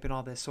way I'm typing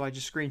all this. So I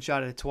just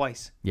screenshotted it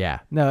twice. Yeah.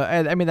 No,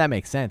 I mean, that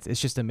makes sense.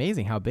 It's just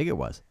amazing how big it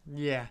was.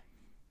 Yeah.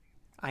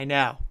 I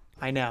know.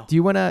 Do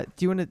you want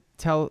to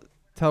tell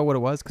what it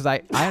was? Because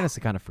I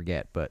honestly kind of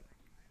forget, but.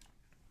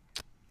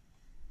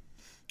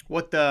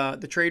 What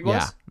the trade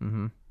was? Yeah.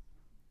 Mm-hmm.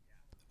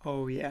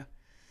 Oh, yeah.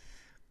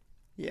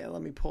 Yeah,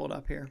 let me pull it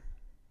up here.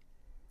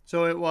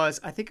 So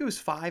I think it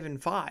was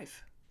 5-5.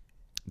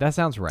 That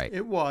sounds right.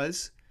 It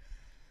was.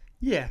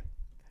 Yeah.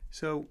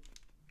 So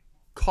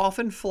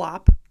Coffin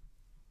Flop,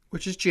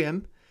 which is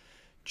Jim,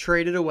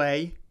 traded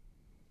away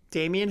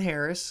Damian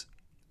Harris,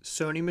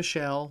 Sony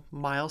Michel,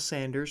 Miles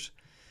Sanders,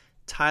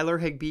 Tyler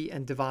Higbee,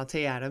 and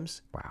Devontae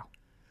Adams. Wow.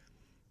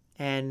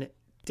 And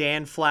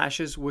Dan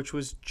Flashes, which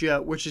is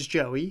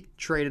Joey,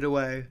 traded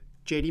away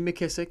J.D.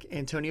 McKissick,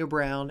 Antonio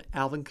Brown,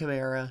 Alvin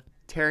Kamara,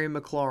 Terry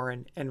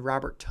McLaurin, and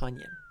Robert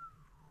Tonyan.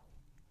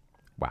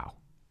 Wow.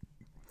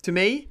 To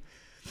me,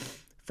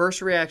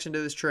 first reaction to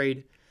this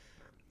trade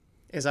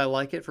is I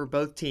like it for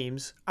both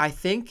teams. I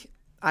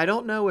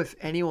don't know if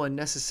anyone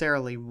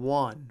necessarily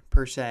won,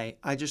 per se.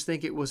 I just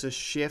think it was a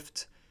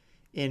shift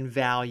in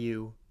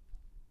value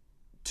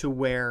to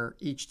where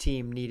each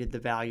team needed the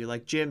value.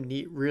 Like Jim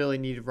really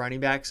needed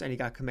running backs, and he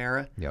got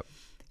Kamara. Yep.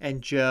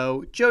 And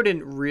Joe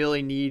didn't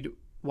really need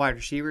wide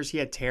receivers. He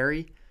had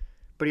Terry,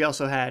 but he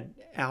also had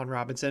Allen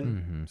Robinson.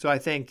 Mm-hmm. So I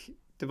think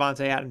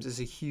Devontae Adams is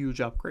a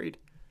huge upgrade.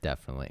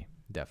 Definitely.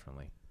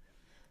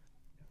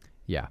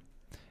 Yeah.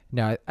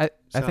 Now, I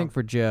think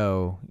for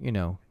Joe,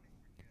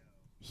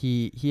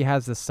 he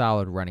has a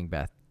solid running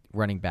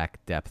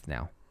back depth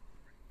now.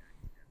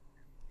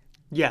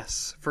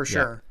 Yes, for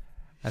sure.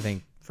 I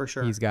think for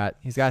sure he's got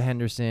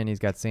Henderson, he's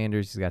got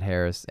Sanders, he's got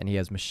Harris, and he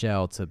has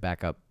Michelle to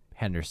back up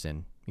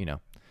Henderson.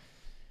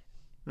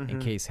 In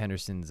case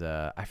Henderson's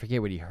I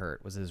forget what he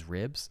hurt. Was it his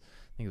ribs?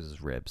 I think it was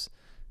his ribs.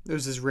 It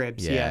was his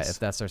ribs. Yeah. Yes. If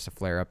that starts to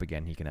flare up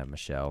again, he can have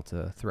Michelle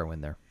to throw in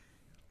there.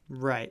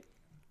 Right.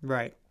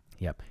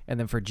 Yep. And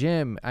then for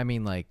Jim, I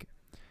mean, like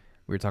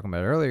we were talking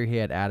about earlier, he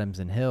had Adams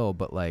and Hill,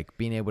 but like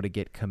being able to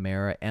get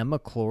Kamara and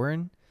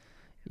McLaurin,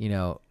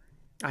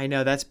 I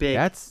know that's big.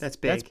 That's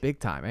big. That's big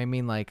time. I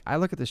mean, like I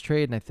look at this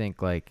trade and I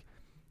think like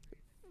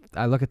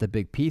I look at the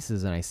big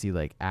pieces and I see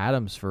like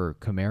Adams for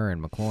Kamara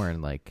and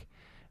McLaurin. Like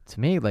to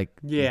me, like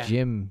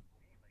Jim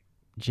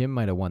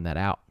might have won that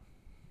out.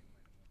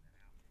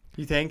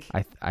 You think?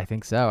 I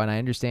think so, and I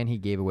understand he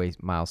gave away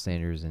Miles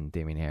Sanders and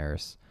Damian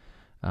Harris,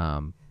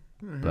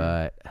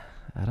 but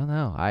I don't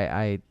know.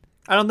 I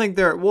don't think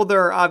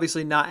they're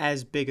obviously not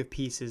as big of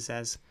pieces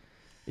as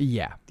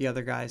the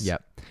other guys.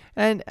 Yep.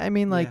 And I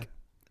mean, like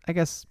I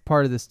guess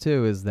part of this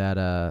too is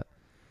that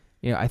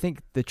I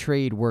think the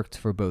trade worked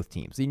for both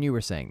teams. And you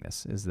were saying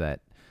this is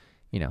that,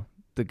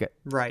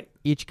 Right.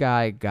 each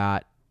guy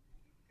got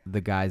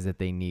the guys that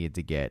they needed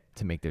to get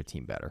to make their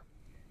team better.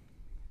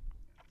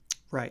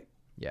 Right.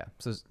 Yeah.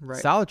 So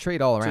Right. solid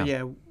trade all around.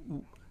 So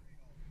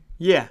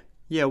yeah,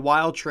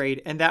 wild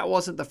trade, and that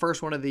wasn't the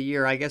first one of the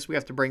year. I guess we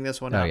have to bring this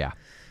one up. Oh yeah.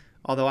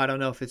 Although I don't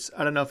know if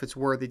it's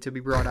worthy to be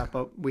brought up,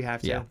 but we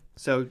have to. Yeah.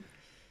 So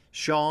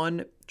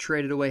Sean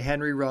traded away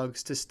Henry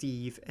Ruggs to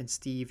Steve, and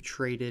Steve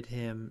traded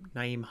him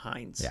Naeem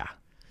Hines. Yeah.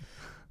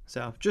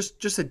 So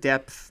just a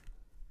depth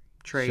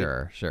trade.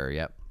 Sure.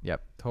 Yep.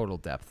 Total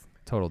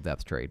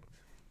depth trade.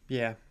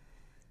 Yeah.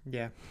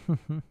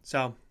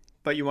 So,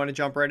 but you want to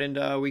jump right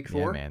into week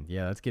 4? Yeah, man.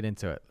 Yeah, let's get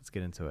into it. Let's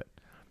get it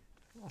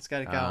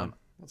going.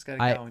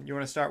 You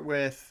want to start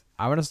with?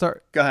 I want to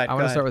start. Go ahead. I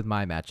want to start with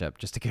my matchup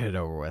just to get it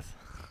over with.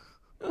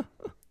 All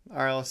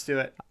right, let's do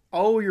it.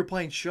 Oh, you're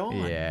playing Sean.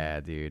 Yeah,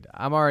 dude.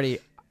 I'm already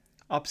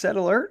Upset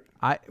alert?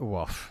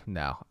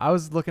 No. I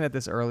was looking at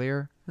this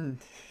earlier. And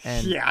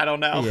Yeah, I don't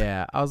know.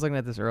 Yeah, I was looking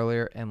at this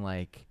earlier, and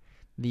like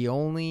the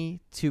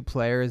only 2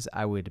 players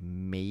I would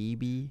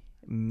maybe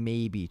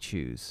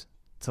choose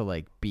to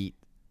like beat,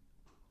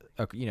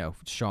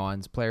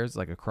 Sean's players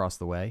like across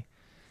the way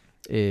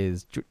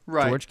is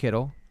George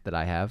Kittle that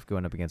I have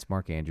going up against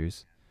Mark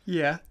Andrews.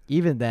 Yeah.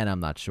 Even then, I'm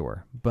not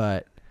sure,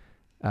 but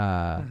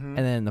and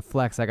then the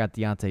flex I got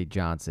Deontay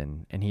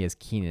Johnson, and he has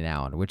Keenan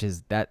Allen, which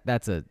is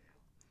that's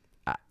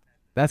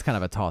kind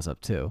of a toss up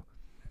too,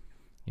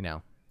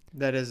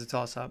 That is a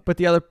toss up. But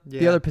the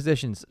other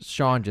positions,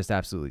 Sean just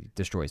absolutely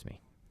destroys me.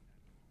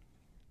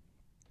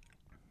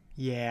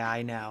 Yeah,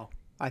 I know.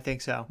 I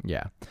think so.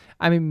 Yeah,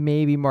 I mean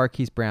maybe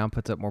Marquise Brown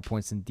puts up more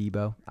points than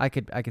Debo. I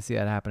could see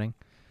that happening.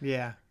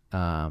 Yeah.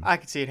 I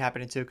could see it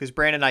happening too because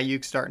Brandon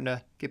Ayuk's starting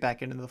to get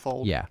back into the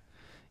fold.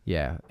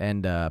 Yeah,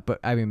 and but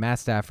I mean Matt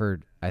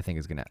Stafford, I think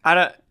is gonna.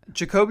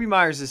 Jacoby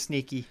Myers is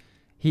sneaky.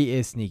 He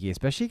is sneaky,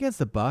 especially against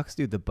the Bucs,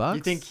 dude. The Bucs.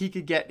 You think he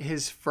could get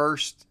his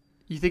first?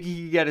 You think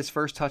he could get his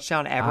first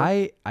touchdown ever?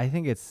 I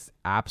think it's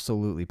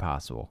absolutely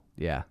possible.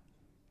 Yeah.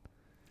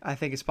 I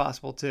think it's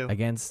possible too.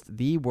 Against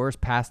the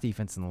worst pass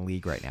defense in the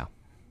league right now.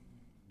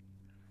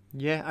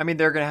 Yeah, I mean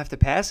they're gonna have to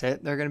pass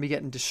it. They're gonna be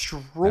getting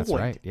destroyed. That's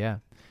right. Yeah.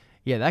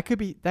 Yeah, that could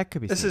be.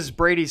 This is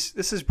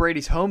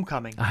Brady's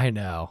homecoming. I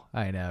know.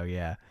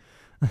 Yeah.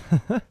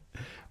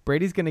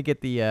 Brady's gonna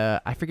get the.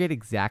 I forget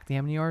exactly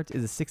how many yards.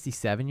 Is it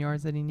 67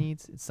 yards that he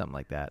needs? It's something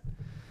like that.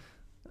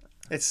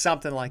 It's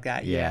something like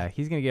that. Yeah.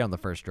 He's gonna get on the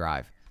first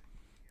drive.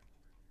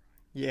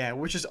 Yeah,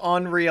 which is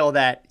unreal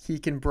that he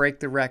can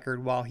break the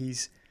record while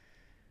he's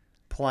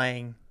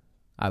playing.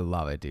 I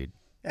love it, dude.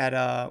 At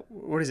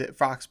what is it,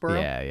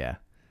 Foxborough?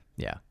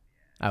 Yeah.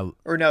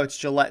 Or no, it's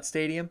Gillette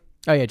Stadium.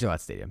 Oh yeah,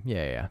 Gillette Stadium.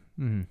 Yeah.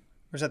 Mm-hmm.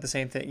 Or is that the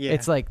same thing? Yeah.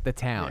 It's like the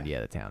town. Yeah,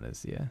 the town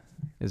is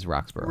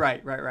Roxborough.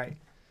 Right.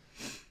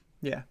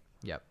 Yeah.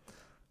 Yep.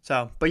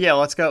 So, but yeah,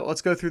 let's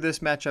go through this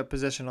matchup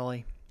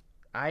positionally.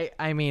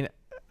 I mean,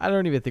 I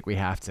don't even think we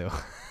have to.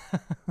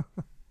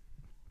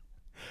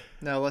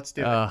 No, let's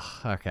do it.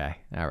 Okay.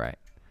 All right.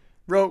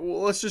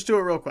 Let's just do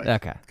it real quick.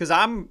 Okay. Because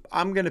I'm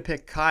gonna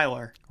pick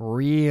Kyler.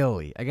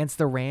 Really? Against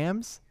the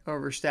Rams?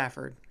 Over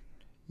Stafford.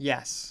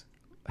 Yes.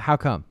 How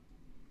come?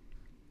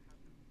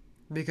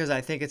 Because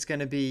I think it's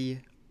gonna be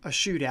a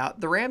shootout.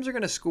 The Rams are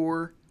gonna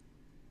score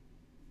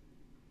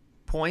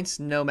points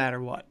no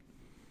matter what.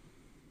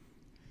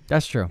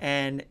 That's true.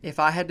 And if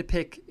I had to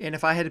pick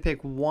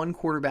one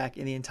quarterback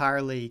in the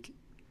entire league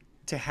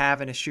to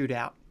have in a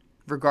shootout,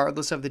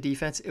 regardless of the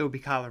defense, it would be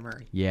Kyler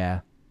Murray.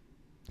 Yeah.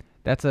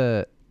 That's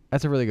a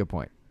really good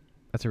point.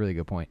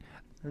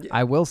 Yeah.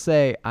 I will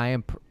say I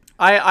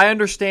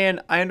understand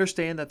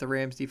that the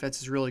Rams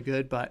defense is really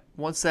good, but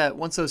once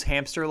those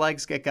hamster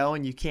legs get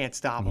going, you can't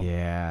stop them.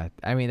 Yeah.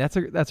 I mean, that's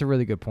a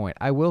really good point.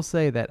 I will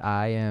say that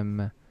I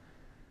am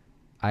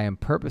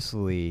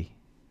purposely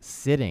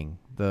sitting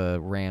the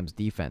Rams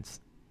defense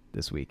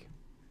this week.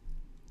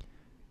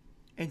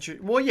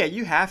 Well, yeah,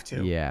 you have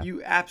to. Yeah.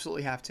 You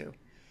absolutely have to.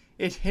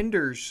 It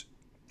hinders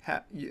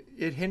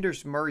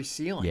Murray's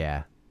ceiling.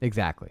 Yeah.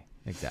 Exactly.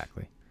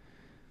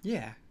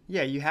 Yeah,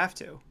 you have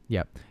to.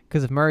 Yep.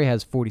 Because if Murray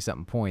has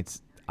 40-something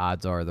points,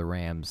 odds are the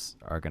Rams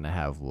are going to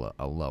have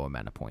a low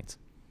amount of points.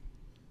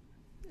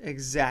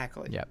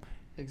 Exactly. Yep.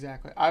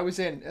 Exactly.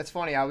 It's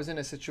funny, I was in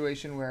a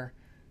situation where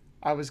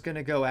I was going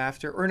to go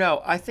after, or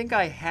no, I think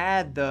I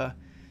had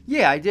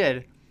I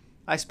did.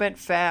 I spent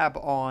fab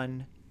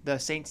on the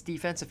Saints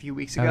defense a few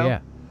weeks ago. Oh, yeah.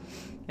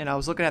 And I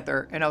was looking at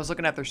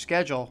their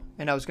schedule,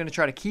 and I was going to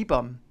try to keep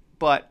them,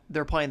 but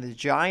they're playing the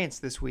Giants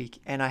this week,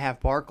 and I have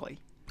Barkley.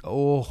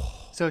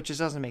 Oh. So it just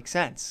doesn't make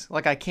sense.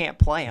 Like, I can't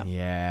play him.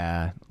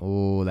 Yeah.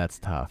 Oh, that's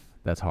tough.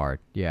 That's hard.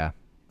 Yeah.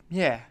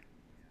 Yeah.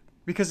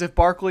 Because if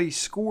Barkley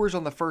scores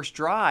on the first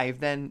drive,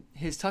 then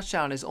his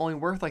touchdown is only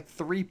worth like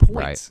 3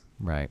 points.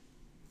 Right.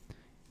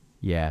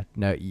 Yeah.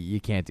 No, you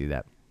can't do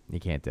that. You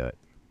can't do it.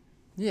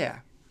 Yeah.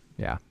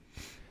 Yeah.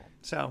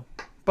 So,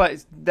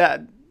 but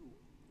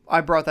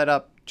I brought that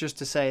up just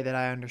to say that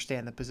I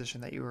understand the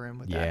position that you were in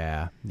with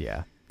that.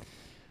 Yeah.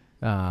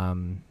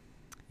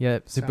 Yeah.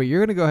 So, but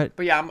you're gonna go ahead.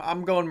 But yeah,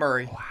 I'm going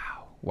Murray.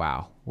 Wow.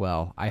 Wow.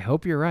 Well, I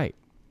hope you're right.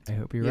 I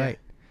hope you're right.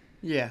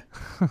 Yeah.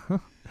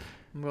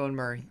 I'm going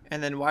Murray.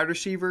 And then wide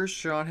receivers,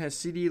 Sean has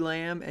CeeDee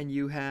Lamb, and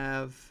you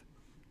have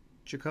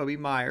Jacoby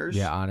Myers.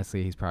 Yeah,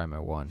 honestly, he's probably my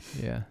one.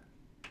 Yeah.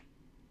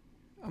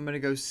 I'm going to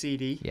go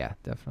CeeDee. Yeah,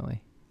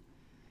 definitely.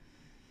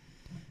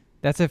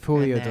 That's if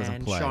Julio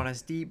doesn't play. Sean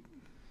has deep.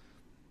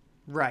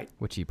 Right.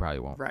 Which he probably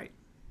won't. Right.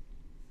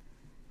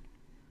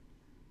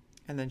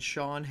 And then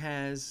Sean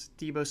has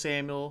Deebo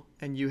Samuel,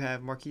 and you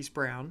have Marquise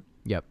Brown.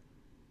 Yep.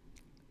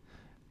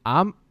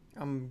 I'm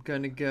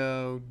going to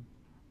go.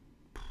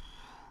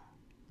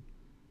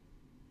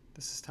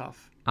 This is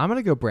tough. I'm going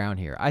to go Brown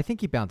here. I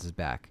think he bounces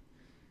back.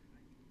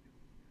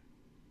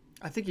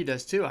 I think he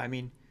does too. I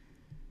mean,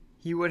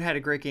 he would have had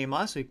a great game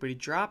last week, but he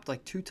dropped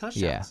like 2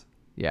 touchdowns.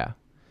 Yeah.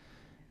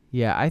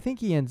 Yeah, I think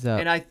he ends up.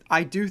 And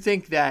I do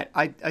think that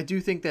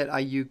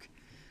Ayuk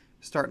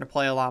starting to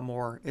play a lot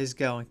more is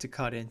going to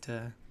cut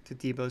into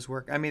Debo's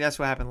work. I mean, that's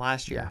what happened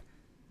last year.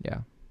 Yeah.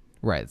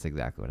 Right, that's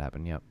exactly what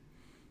happened. Yep.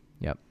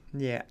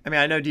 Yeah. I mean,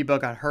 I know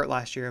Debo got hurt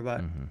last year,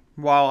 but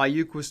while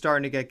Ayuk was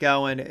starting to get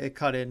going, it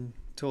cut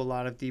into a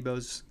lot of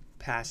Debo's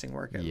passing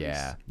work at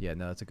least. Yeah,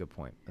 no, that's a good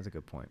point. I'm going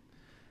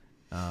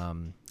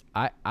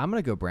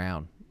to go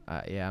Brown.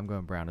 I'm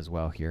going Brown as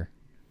well here.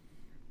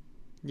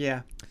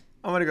 Yeah.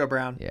 I'm going to go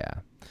Brown.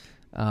 Yeah.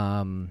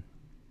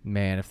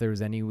 Man, if there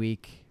was any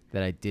week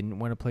that I didn't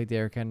want to play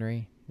Derrick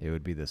Henry, it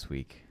would be this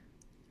week.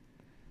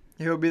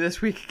 It would be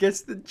this week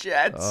against the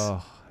Jets.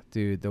 Oh,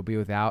 dude, they'll be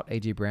without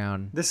A.J.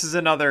 Brown. This is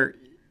another.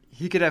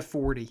 He could have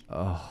 40.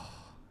 Oh,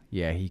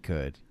 yeah, he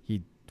could.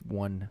 He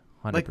 100%.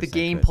 Like the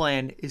game could.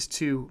 plan is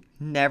to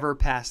never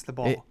pass the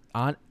ball.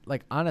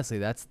 Honestly,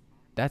 that's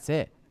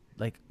it.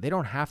 Like they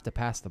don't have to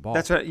pass the ball.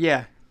 That's what.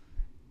 Yeah.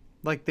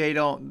 Like they're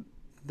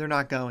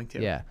not going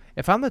to. Yeah.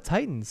 If I'm the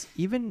Titans,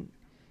 even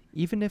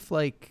if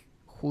like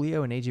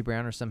Julio and A.J.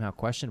 Brown are somehow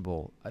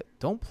questionable,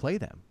 don't play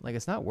them. Like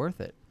it's not worth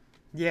it.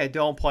 Yeah,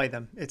 don't play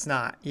them. It's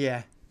not.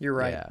 Yeah, you're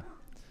right.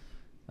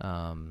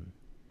 Yeah.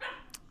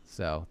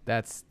 So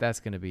that's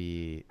going to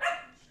be.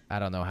 I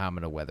don't know how I'm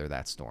going to weather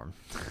that storm.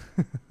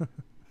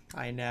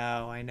 I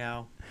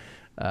know.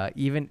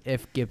 Even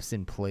if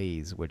Gibson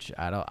plays, which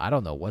I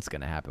don't know what's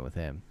going to happen with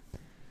him.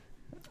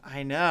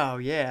 I know.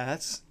 Yeah,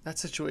 that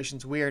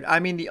situation's weird. I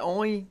mean, the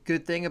only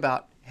good thing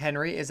about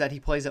Henry is that he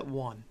plays at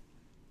 1.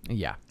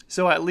 Yeah.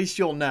 So at least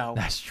you'll know.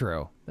 That's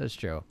true.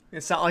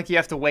 It's not like you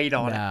have to wait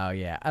on it. No,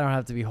 yeah. I don't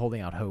have to be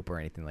holding out hope or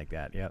anything like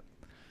that. Yep.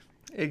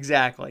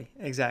 Exactly.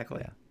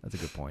 Yeah, that's a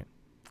good point.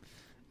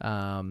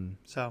 And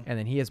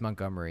then he has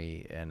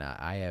Montgomery, and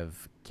I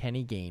have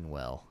Kenny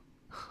Gainwell.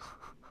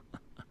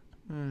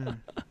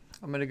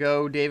 I'm going to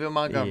go David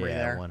Montgomery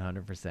there.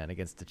 100%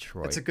 against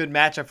Detroit. It's a good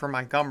matchup for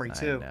Montgomery,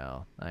 too.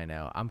 I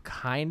know. I'm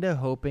kind of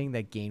hoping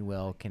that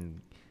Gainwell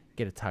can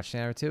get a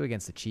touchdown or two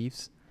against the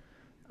Chiefs.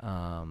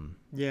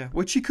 Yeah,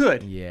 which he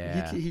could.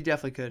 Yeah. He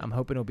definitely could. I'm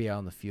hoping he'll be out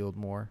on the field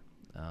more.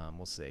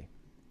 We'll see.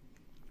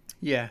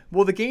 Yeah.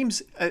 Well, the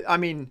games, I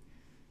mean,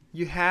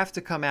 you have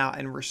to come out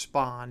and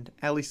respond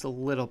at least a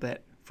little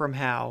bit from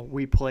how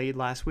we played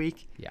last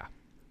week. Yeah.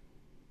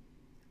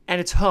 And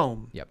it's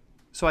home. Yep.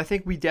 So I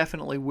think we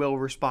definitely will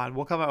respond.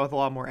 We'll come out with a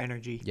lot more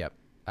energy. Yep.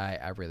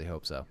 I really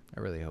hope so.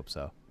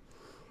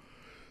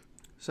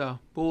 So,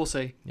 but we'll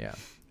see. Yeah.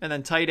 And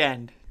then tight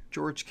end,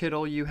 George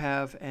Kittle you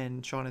have,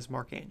 and Sean is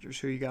Mark Andrews.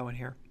 Who are you going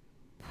here?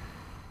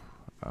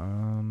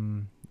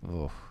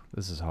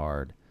 This is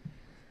hard.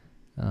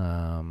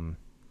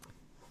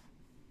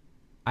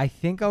 I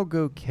think I'll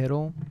go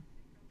Kittle.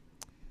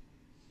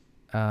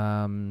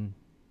 Because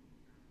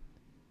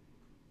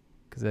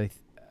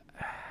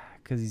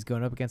he's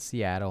going up against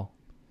Seattle.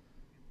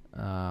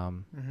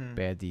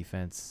 Bad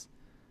defense.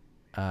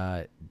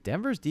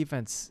 Denver's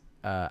defense.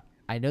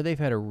 I know they've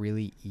had a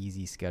really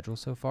easy schedule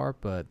so far,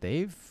 but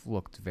they've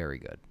looked very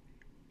good.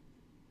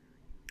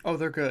 Oh,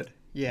 they're good.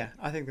 Yeah,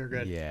 I think they're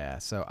good. Yeah,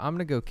 so I'm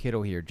gonna go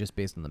Kittle here just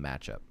based on the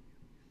matchup.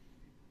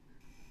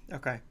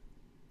 Okay.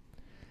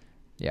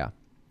 Yeah.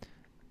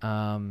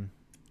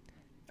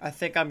 I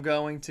think I'm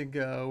going to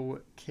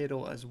go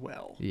Kittle as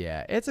well.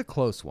 Yeah, it's a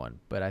close one,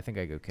 but I think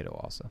I go Kittle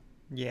also.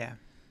 Yeah.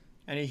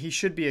 And he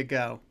should be a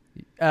go.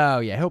 Oh,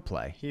 yeah, he'll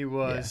play. He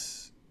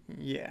was,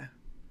 yeah.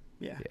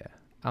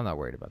 I'm not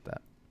worried about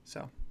that.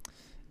 So,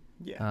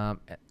 yeah.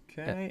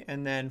 Okay,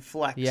 and then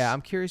flex. Yeah,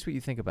 I'm curious what you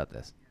think about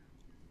this.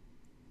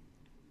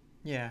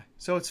 Yeah,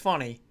 so it's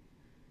funny.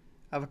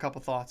 I have a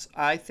couple thoughts.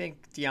 I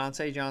think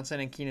Deontay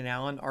Johnson and Keenan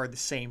Allen are the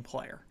same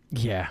player.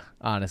 Yeah,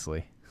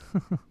 honestly.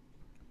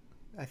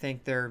 I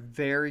think they're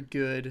very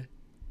good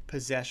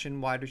possession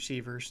wide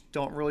receivers.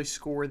 Don't really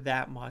score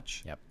that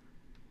much. Yep.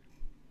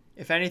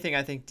 If anything,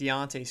 I think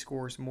Deontay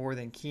scores more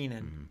than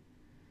Keenan.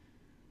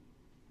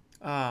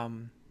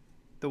 Mm-hmm.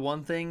 The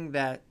one thing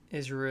that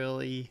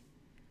really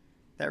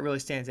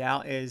stands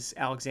out is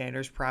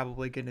Alexander's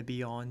probably going to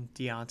be on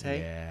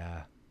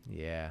Deontay.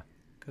 Yeah.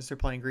 Because they're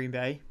playing Green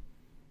Bay.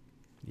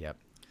 Yep.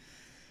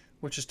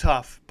 Which is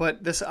tough.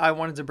 But I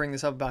wanted to bring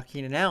this up about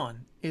Keenan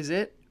Allen. Is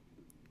it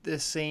the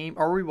same?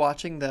 Are we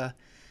watching the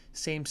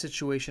same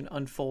situation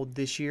unfold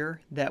this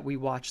year that we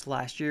watched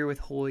last year with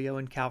Julio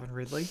and Calvin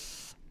Ridley?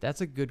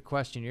 That's a good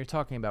question. You're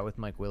talking about with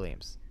Mike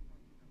Williams.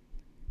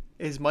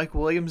 Is Mike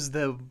Williams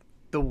the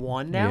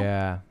one now?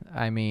 Yeah,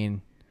 I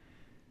mean,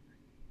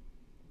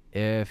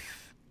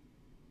 if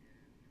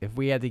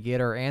we had to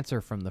get our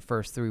answer from the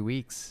first 3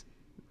 weeks,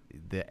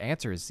 the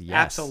answer is yes.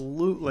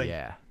 Absolutely.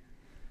 Yeah.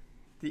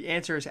 The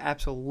answer is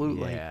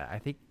absolutely. Yeah, I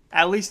think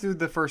at least through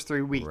the first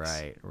 3 weeks.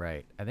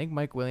 Right. I think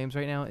Mike Williams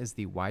right now is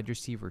the wide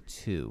receiver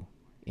 2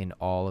 in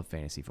all of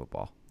fantasy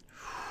football.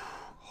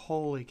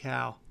 Holy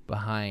cow.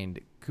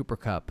 Behind Cooper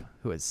Kupp,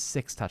 who has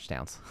 6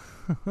 touchdowns.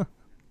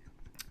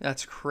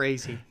 That's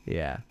crazy.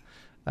 Yeah.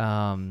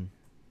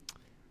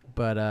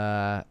 But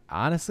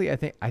honestly, I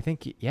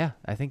think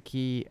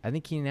he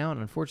now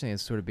unfortunately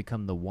has sort of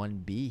become the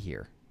 1B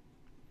here.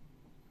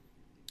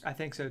 I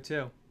think so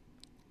too.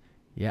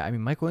 Yeah, I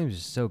mean Mike Williams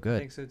is so good. I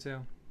think so too.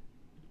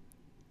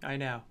 I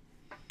know.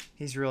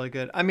 He's really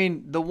good. I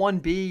mean, the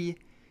 1B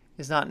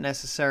is not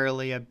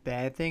necessarily a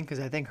bad thing because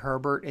I think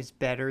Herbert is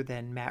better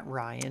than Matt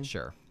Ryan.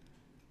 Sure.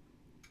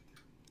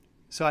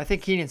 So I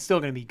think Keenan's still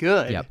going to be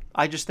good. Yep.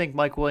 I just think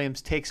Mike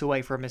Williams takes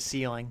away from his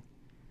ceiling.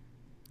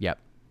 Yep.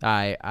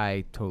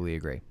 I totally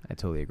agree.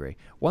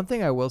 One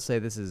thing I will say,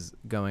 this is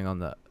going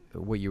on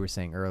what you were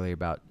saying earlier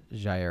about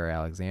Jair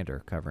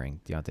Alexander covering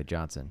Deontay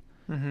Johnson.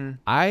 Mm-hmm.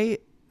 I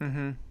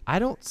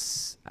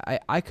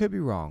could be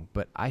wrong,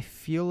 but I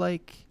feel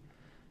like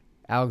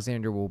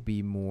Alexander will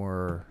be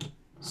more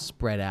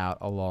spread out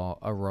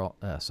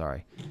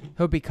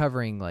he'll be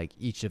covering like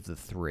each of the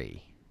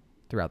 3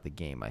 throughout the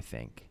game, I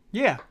think.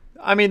 Yeah.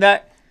 I mean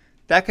that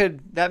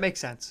makes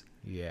sense.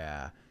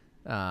 Yeah.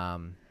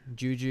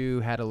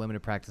 Juju had a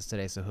limited practice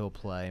today, so he'll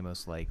play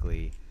most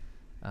likely.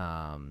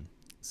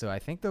 So I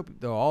think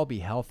they'll all be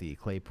healthy,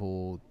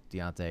 Claypool,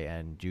 Deontay,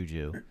 and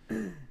Juju.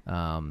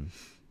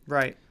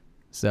 Right.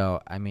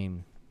 So I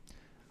mean,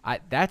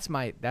 that's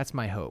my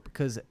hope,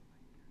 because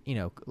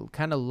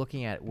kind of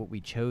looking at what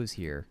we chose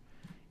here,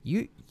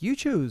 you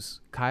chose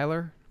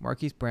Kyler,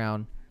 Marquise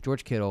Brown,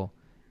 George Kittle,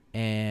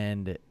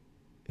 and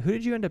who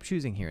did you end up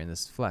choosing here in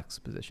this flex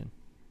position?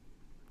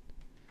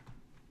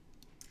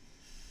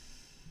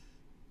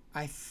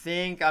 I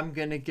think I'm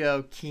going to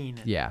go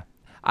Keenan. Yeah,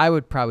 I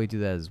would probably do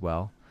that as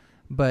well.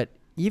 But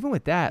even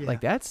with that,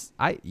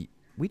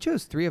 we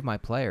chose 3 of my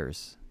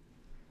players.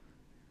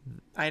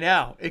 I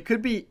know. It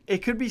could be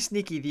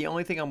sneaky. The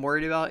only thing I'm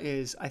worried about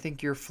is I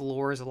think your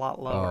floor is a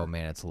lot lower. Oh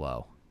man, it's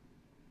low.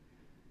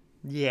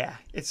 Yeah,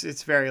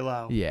 it's very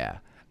low. Yeah.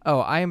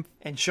 Oh,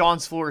 and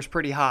Sean's floor is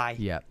pretty high.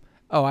 Yep.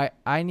 Oh,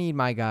 I need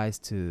my guys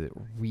to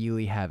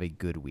really have a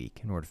good week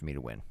in order for me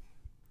to win.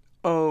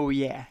 Oh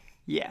yeah.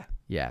 Yeah.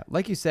 Yeah.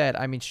 Like you said,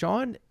 I mean,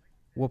 Sean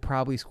will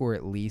probably score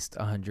at least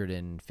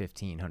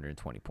 115,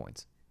 120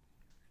 points.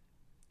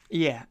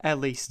 Yeah, at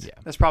least. Yeah.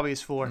 That's probably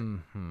his floor.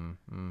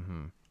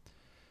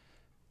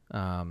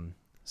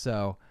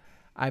 So,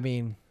 I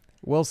mean,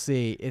 we'll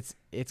see.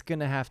 It's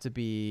gonna have to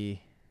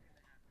be.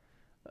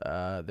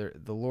 The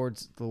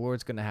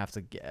Lord's gonna have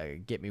to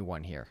get me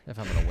one here if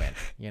I'm gonna win.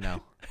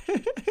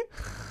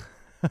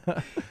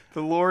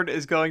 The Lord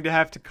is going to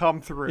have to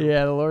come through.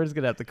 Yeah, the Lord's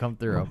gonna have to come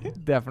through.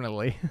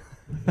 Definitely.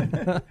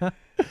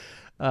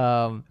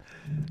 Oh,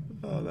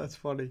 that's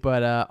funny.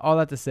 But all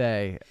that to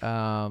say,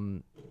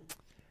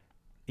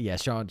 yeah,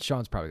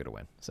 Sean's probably gonna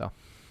win. So.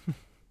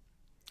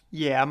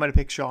 Yeah, I'm gonna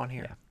pick Sean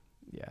here.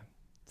 Yeah,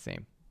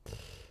 same.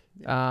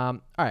 All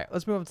right,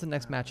 let's move on to the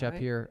next matchup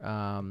here.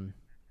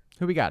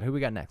 Who we got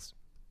next?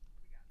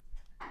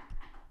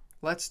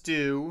 Let's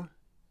do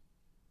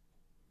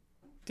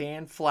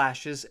Dan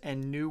Flashes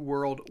and New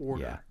World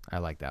Order. Yeah, I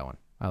like that one.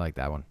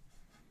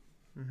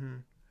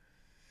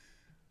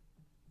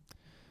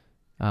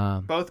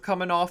 Both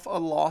coming off a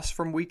loss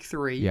from week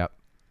 3. Yep.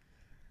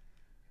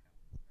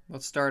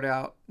 Let's start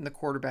out in the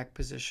quarterback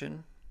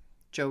position.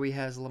 Joey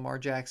has Lamar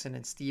Jackson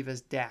and Steve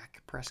has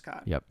Dak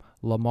Prescott. Yep.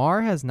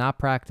 Lamar has not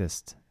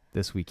practiced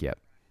this week yet.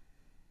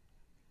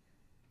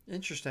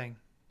 Interesting.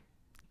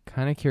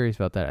 Kind of curious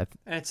about that.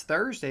 And it's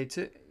Thursday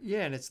too.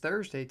 Yeah, and it's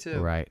Thursday too.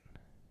 Right.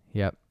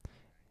 Yep.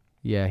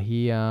 Yeah,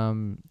 he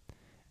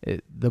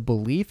the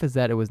belief is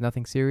that it was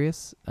nothing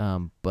serious,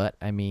 but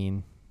I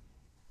mean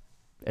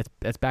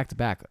it's back to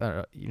back.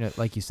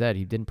 Like you said,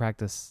 he didn't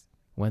practice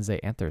Wednesday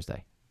and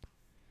Thursday.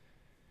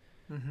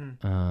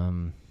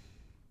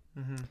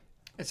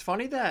 It's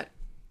funny that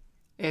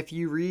if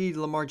you read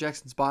Lamar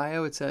Jackson's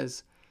bio, it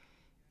says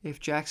if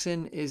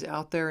Jackson is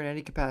out there in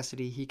any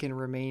capacity, he can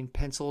remain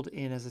penciled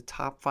in as a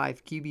top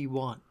 5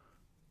 QB1.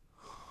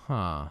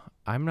 Huh.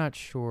 I'm not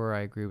sure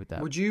I agree with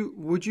that. Would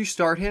you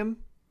start him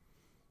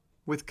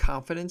with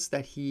confidence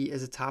that he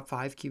is a top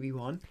 5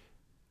 QB1?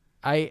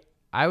 I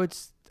would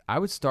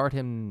start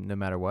him no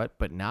matter what,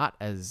 but not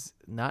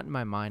in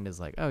my mind as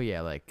like, oh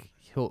yeah, like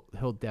he'll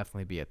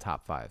definitely be a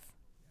top 5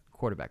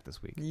 quarterback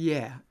this week.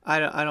 Yeah, I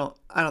don't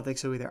think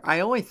so either.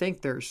 I only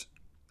think there's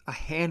a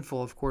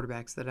handful of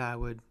quarterbacks that I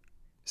would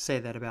say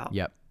that about.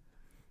 Yep.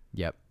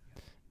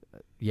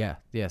 Yeah,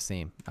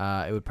 same.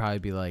 It would probably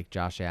be like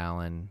Josh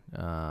Allen,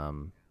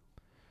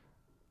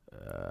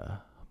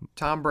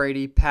 Tom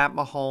Brady, Pat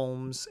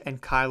Mahomes,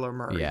 and Kyler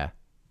Murray. Yeah.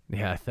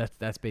 Yeah,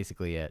 that's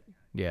basically it.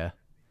 Yeah.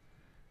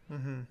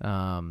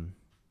 Mm-hmm.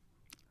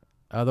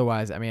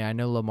 Otherwise, I mean, I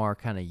know Lamar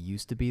kind of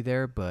used to be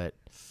there, but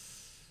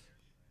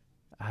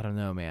I don't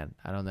know, man.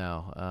 I don't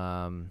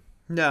know.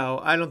 No,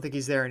 I don't think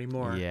he's there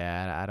anymore.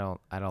 Yeah,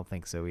 I don't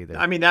think so either.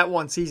 I mean, that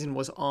one season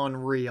was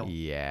unreal.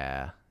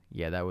 Yeah.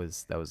 Yeah, that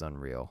was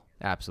unreal.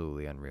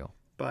 Absolutely unreal.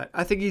 But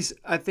I think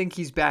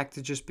he's back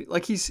to just be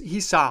like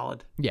he's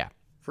solid. Yeah.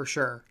 For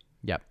sure.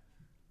 Yep.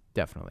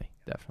 Definitely.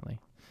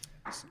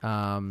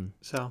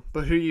 So,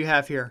 but who do you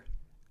have here?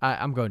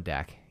 I'm going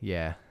Dak.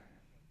 Yeah.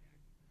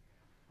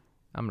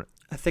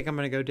 I think I'm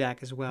going to go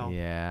Dak as well.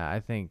 Yeah, I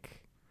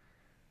think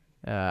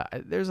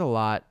there's a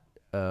lot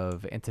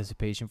of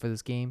anticipation for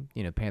this game.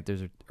 You know,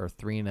 Panthers are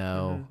 3-0.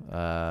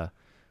 Mm-hmm.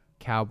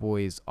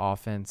 Cowboys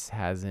offense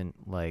hasn't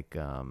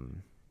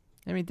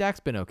I mean, Dak's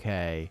been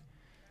okay.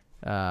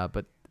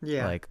 But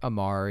yeah, like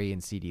Amari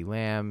and CD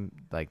Lamb,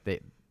 I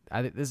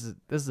think this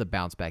is a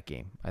bounce back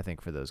game, I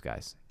think, for those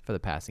guys, for the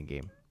passing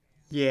game.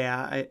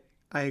 Yeah,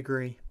 I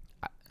agree.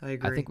 I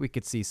think we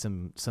could see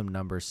some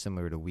numbers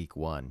similar to week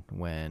 1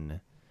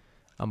 when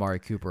Amari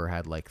Cooper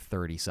had like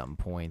 30-something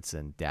points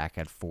and Dak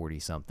had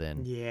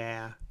 40-something.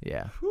 Yeah.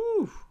 Yeah.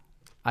 Whew.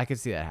 I could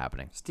see that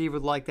happening. Steve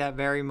would like that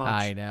very much.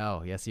 I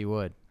know. Yes, he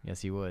would. Yeah.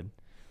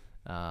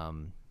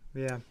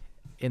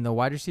 In the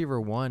wide receiver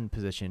 1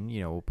 position,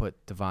 you know, we'll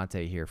put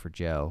Devontae here for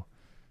Joe.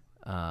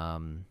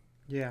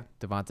 Yeah.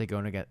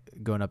 Devontae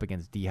going up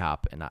against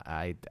D-Hop, and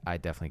I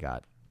definitely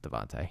got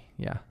Devontae.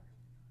 Yeah.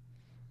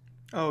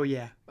 Oh,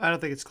 yeah. I don't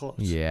think it's close.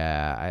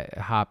 Yeah.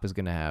 Hop is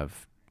going to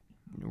have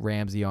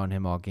Ramsey on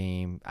him all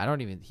game.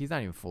 He's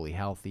not even fully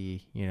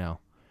healthy, you know.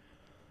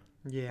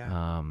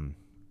 Yeah.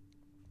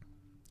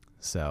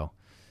 So,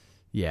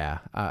 yeah,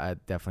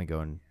 definitely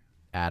going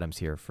Adams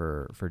here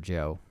for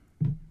Joe.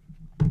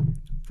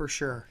 For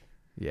sure.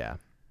 Yeah.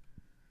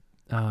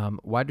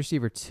 Wide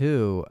receiver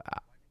 2,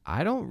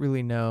 I don't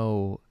really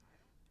know.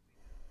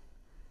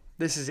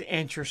 This is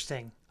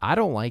interesting. I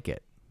don't like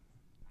it.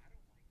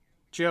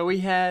 Joey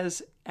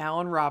has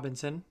Allen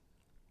Robinson.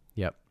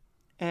 Yep.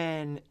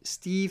 And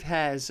Steve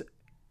has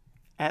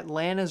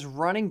Atlanta's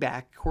running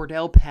back,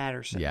 Cordell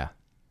Patterson. Yeah.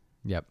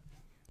 Yep.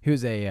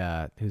 Who's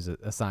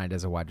assigned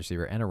as a wide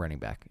receiver and a running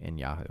back in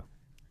Yahoo.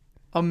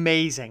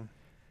 Amazing.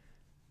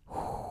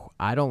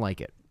 I don't like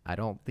it. I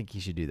don't think he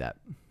should do that.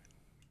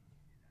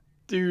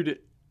 Dude,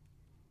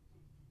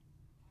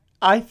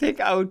 I think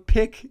I would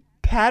pick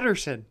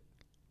Patterson.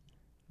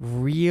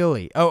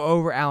 Really? Oh,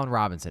 over Allen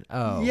Robinson.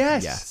 Oh,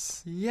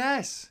 yes.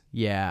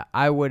 Yeah,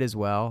 I would as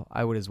well.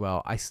 I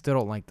still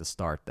don't like the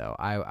start, though.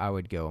 I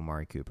would go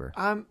Amari Cooper.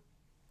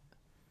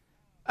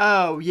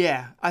 Oh,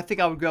 yeah. I think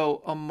I would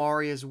go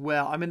Amari as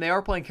well. I mean, they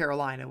are playing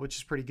Carolina, which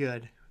is pretty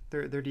good.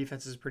 Their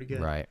defense is pretty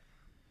good. Right.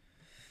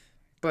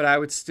 But I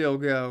would still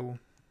go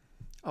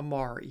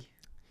Amari.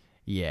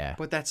 Yeah.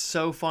 But that's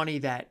so funny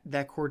that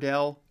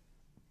Cordell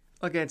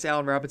against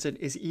Allen Robinson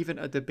is even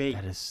a debate.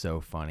 That is so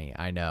funny.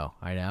 I know.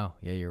 Yeah,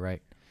 you're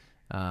right.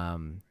 I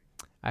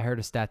heard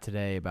a stat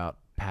today about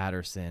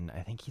Patterson. I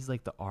think he's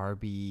like the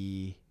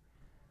RB.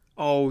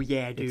 Oh,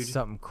 yeah, dude. It's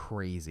something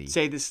crazy.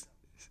 Say the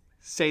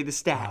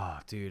stat. Oh,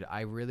 dude,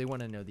 I really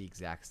want to know the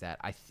exact stat.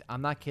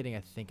 I'm not kidding.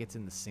 I think it's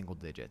in the single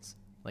digits.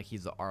 Like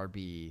he's the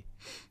RB,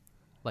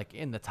 like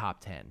in the top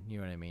 10. You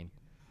know what I mean?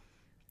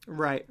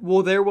 Right.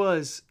 Well, there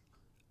was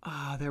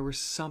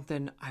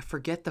something, I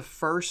forget the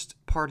first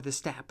part of the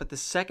stat, but the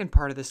second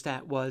part of the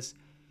stat was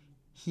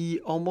he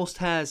almost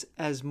has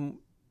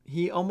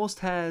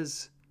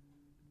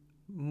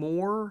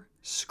more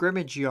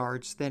scrimmage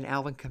yards than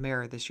Alvin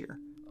Kamara this year.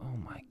 Oh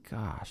my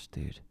gosh,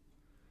 dude.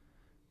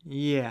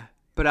 Yeah,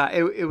 but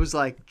it was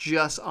like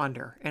just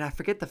under, and I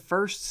forget the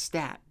first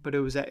stat, but it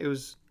was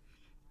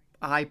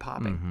eye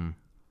popping.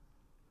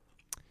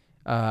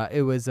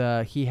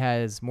 Mm-hmm. He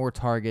has more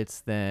targets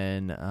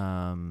than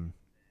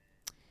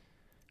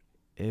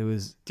It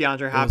was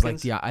DeAndre Hopkins.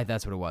 It was like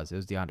that's what it was. It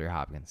was DeAndre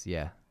Hopkins.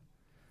 Yeah.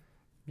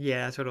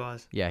 Yeah, that's what it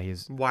was. Yeah,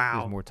 he's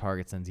more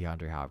targets than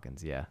DeAndre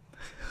Hopkins. Yeah.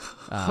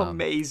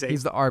 Amazing.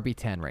 He's the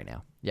RB10 right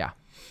now. Yeah.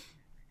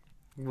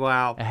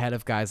 Wow. Ahead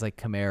of guys like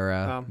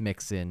Kamara,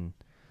 Mixon,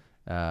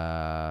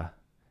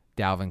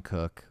 Dalvin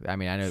Cook. I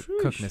mean, I know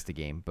Cook missed a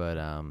game, but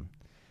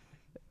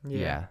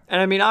yeah.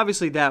 And I mean,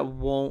 obviously that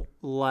won't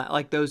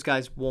those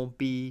guys won't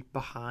be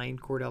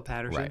behind Cordell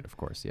Patterson. Right, of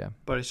course, yeah.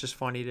 But it's just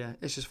funny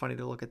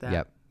to look at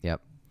that.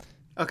 Yep.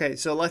 Okay,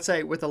 so let's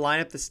say with the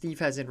lineup that Steve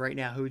has in right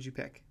now, who would you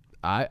pick?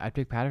 I'd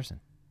pick Patterson.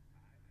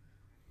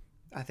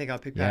 I think I'll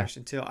pick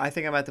Patterson too. I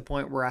think I'm at the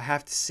point where I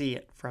have to see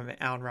it from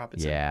Allen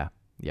Robinson. Yeah.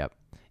 Yep.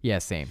 Yeah,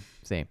 same.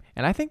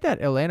 And I think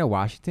that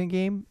Atlanta-Washington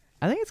game,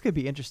 I think it's going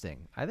to be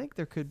interesting. I think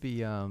there could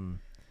be some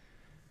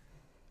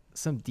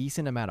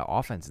decent amount of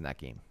offense in that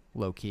game,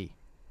 low key.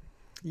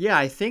 Yeah,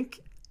 I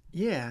think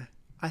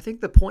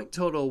the point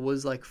total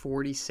was like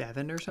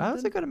 47 or something.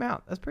 That's a good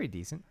amount. That's pretty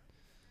decent.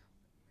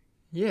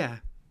 Yeah.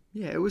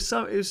 Yeah, it was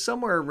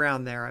somewhere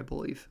around there, I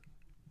believe.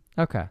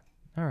 Okay.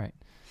 All right.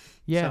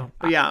 Yeah. So,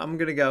 but yeah, I'm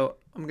gonna go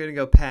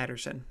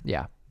Patterson.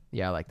 Yeah.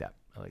 Yeah, I like that.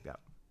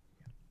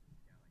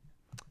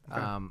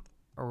 Okay.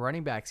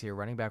 Running backs here.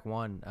 Running back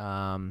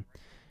one.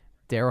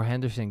 Darrell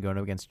Henderson going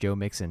up against Joe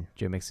Mixon.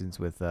 Joe Mixon's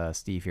with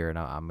Steve here, and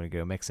I'm going to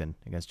go Mixon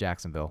against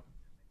Jacksonville.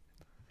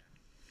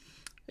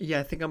 Yeah,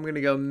 I think I'm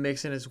gonna go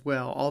Mixon as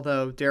well.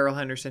 Although Darrell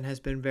Henderson has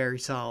been very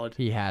solid.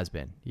 He has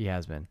been.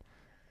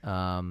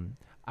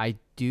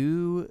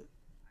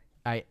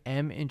 I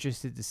am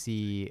interested to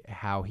see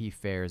how he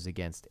fares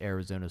against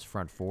Arizona's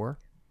front four.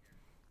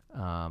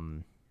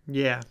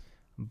 Yeah.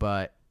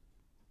 But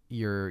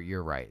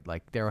you're right.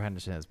 Like Darrell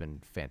Henderson has been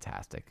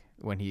fantastic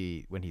when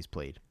he's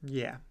played.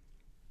 Yeah.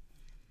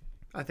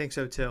 I think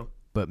so too.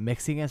 But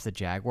mixing against the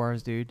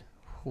Jaguars, dude.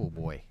 Oh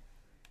boy.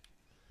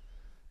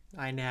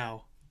 I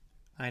know.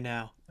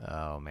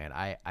 Oh man,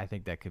 I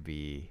think that could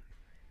be.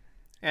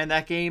 And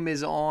that game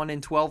is on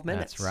in 12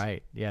 minutes. That's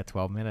right. Yeah,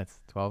 12 minutes.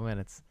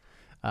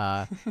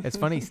 It's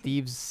funny.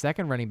 Steve's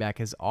second running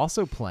back is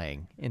also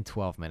playing in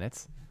 12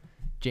 minutes.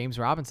 James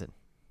Robinson.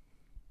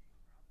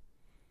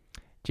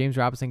 James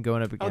Robinson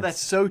going up against. Oh, that's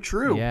so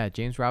true. Yeah,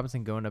 James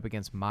Robinson going up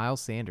against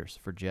Miles Sanders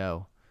for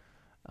Joe.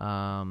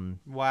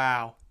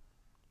 Wow.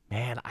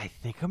 Man, I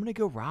think I'm gonna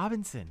go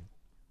Robinson.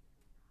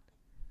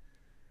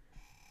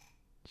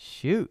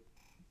 Shoot.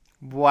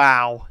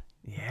 Wow.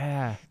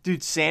 Yeah.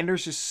 Dude,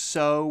 Sanders is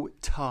so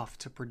tough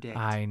to predict.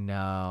 I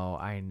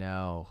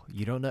know.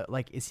 You don't know.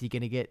 Like, is he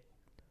gonna get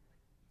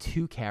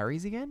 2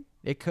 carries again?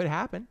 It could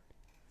happen.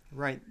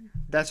 Right.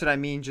 That's what I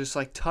mean. Just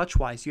like touch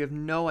wise, you have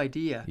no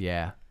idea.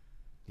 Yeah.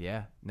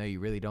 No, you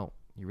really don't.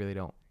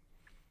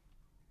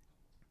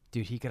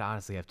 Dude, he could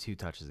honestly have 2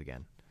 touches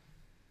again.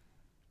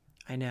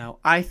 I know.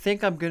 I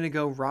think I'm going to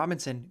go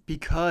Robinson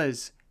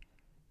because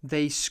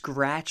they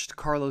scratched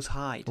Carlos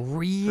Hyde.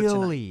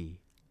 Really?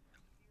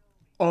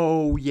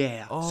 Oh,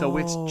 yeah. So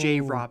it's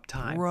J-Rob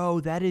time. Bro,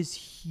 that is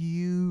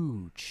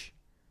huge.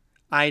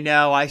 I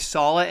know. I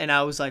saw it and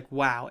I was like,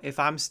 wow, if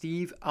I'm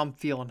Steve, I'm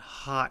feeling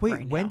hot right now.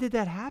 Wait, when did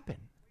that happen?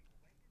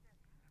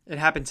 It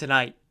happened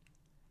tonight.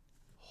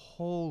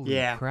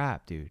 Holy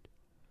crap, dude.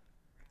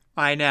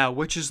 I know,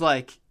 which is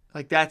like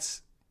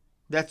that's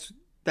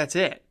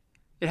it.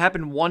 It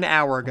happened 1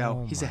 hour ago.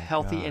 Oh He's a my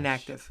healthy gosh.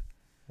 inactive.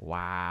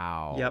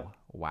 Wow. Yep.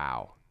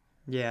 Wow.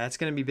 Yeah, it's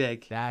going to be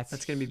big.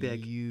 That's going to be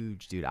big.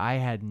 Huge, dude. I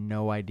had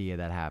no idea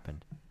that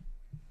happened.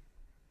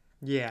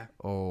 Yeah.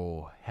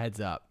 Oh,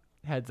 heads up,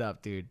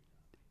 dude.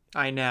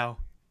 I know.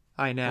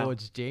 Oh,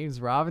 it's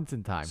James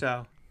Robinson time.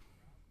 So,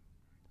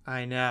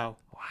 I know.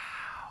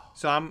 Wow.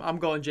 So I'm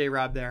going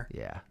J-Rob there.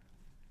 Yeah,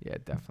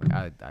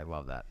 definitely. I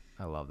love that.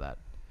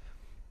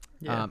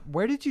 Yeah.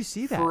 Where did you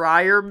see that?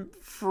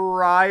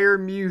 Fryer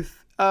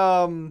Muth.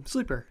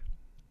 Sleeper.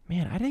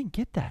 Man, I didn't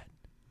get that.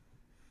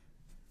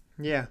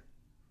 Yeah.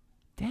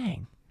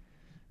 Dang.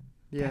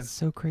 Yeah. That's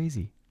so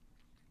crazy.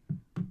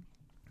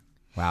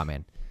 Wow,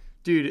 man.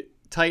 Dude,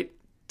 tight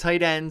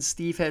end.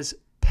 Steve has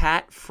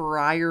Pat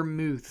Fryer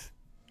Muth.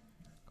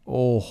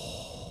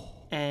 Oh.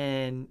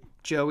 And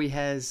Joey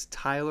has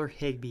Tyler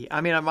Higbee.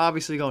 I mean, I'm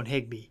obviously going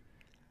Higbee.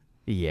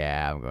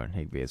 Yeah, I'm going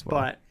Higbee as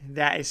well. But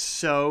that is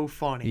so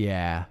funny.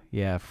 Yeah.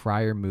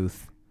 Friar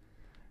Muth.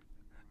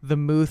 The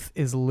Muth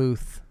is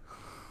Luth.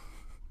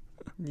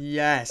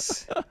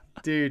 Yes.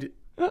 Dude.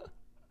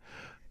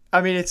 I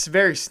mean, it's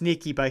very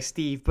sneaky by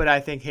Steve, but I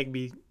think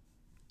Higbee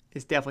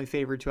is definitely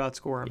favored to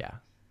outscore him.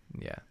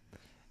 Yeah.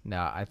 No,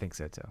 I think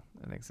so too.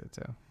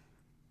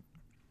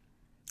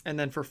 And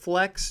then for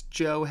flex,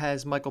 Joe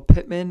has Michael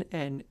Pittman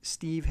and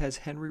Steve has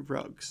Henry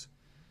Ruggs.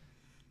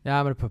 Yeah,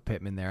 I'm going to put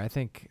Pittman there. I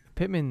think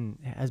Pittman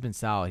has been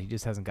solid. He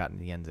just hasn't gotten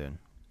to the end zone.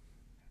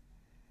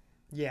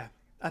 Yeah.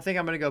 I think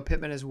I'm going to go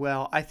Pittman as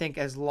well. I think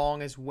as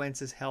long as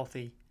Wentz is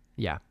healthy,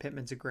 yeah,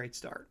 Pittman's a great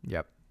start.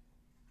 Yep.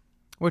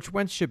 Which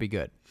Wentz should be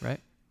good, right?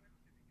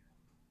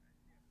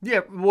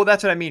 Yeah, well,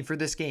 that's what I mean for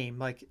this game.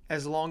 Like,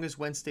 as long as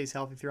Wentz stays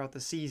healthy throughout the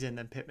season,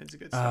 then Pittman's a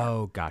good start.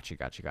 Oh, gotcha.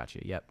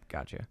 Yep,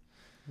 gotcha.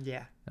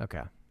 Yeah.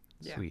 Okay,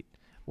 Yeah. Sweet.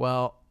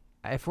 Well,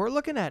 if we're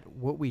looking at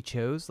what we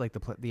chose, like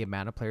the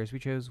amount of players we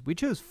chose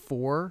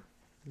 4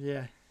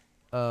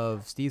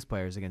 of Steve's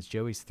players against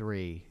Joey's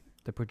 3.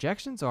 The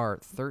projections are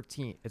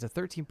 13. It's a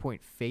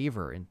 13-point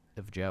favor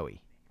of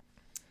Joey.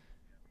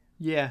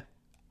 Yeah.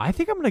 I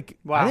think I'm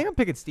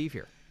picking Steve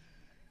here.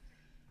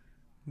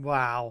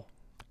 Wow.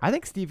 I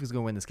think Steve is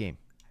going to win this game.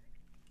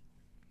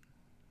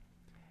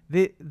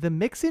 The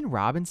Mixon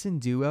Robinson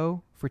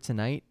duo for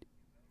tonight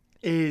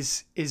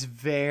is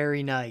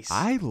very nice.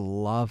 I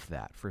love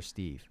that for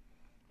Steve.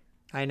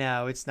 I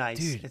know, it's nice.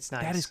 Dude, it's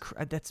nice.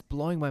 That's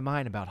blowing my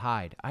mind about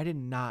Hyde. I did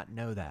not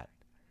know that.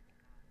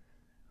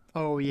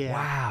 Oh yeah.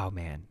 Wow,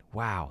 man.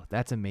 Wow,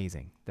 that's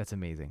amazing.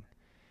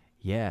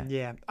 Yeah.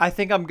 Yeah. I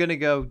think I'm going to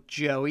go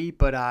Joey,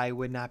 but I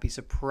would not be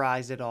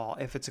surprised at all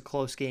if it's a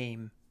close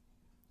game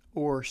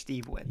or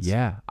Steve wins.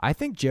 Yeah. I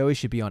think Joey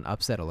should be on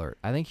upset alert.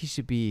 I think he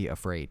should be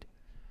afraid.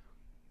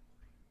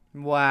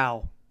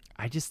 Wow.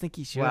 I just think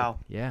he should. Wow.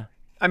 Yeah.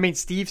 I mean,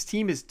 Steve's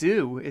team is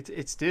due.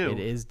 It's due. It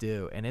is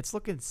due. And it's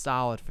looking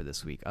solid for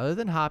this week. Other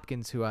than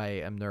Hopkins, who I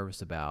am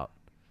nervous about,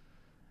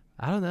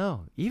 I don't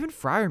know. Even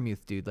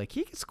Freiermuth, dude, like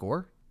he can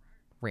score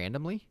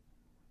randomly.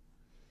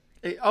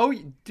 Oh,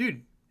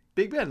 dude,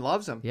 Big Ben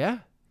loves him. Yeah.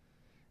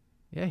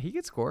 Yeah, he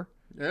could score.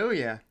 Oh,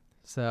 yeah.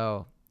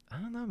 So, I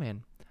don't know,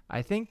 man.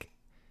 I think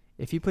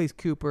if he plays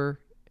Cooper,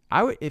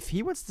 if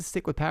he wants to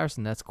stick with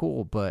Patterson, that's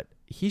cool, but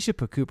he should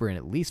put Cooper in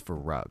at least for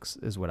Ruggs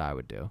is what I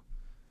would do.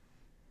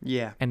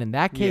 Yeah. And in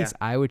that case,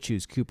 I would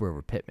choose Cooper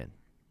over Pittman.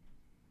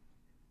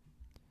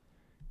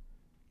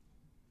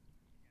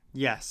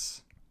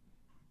 Yes.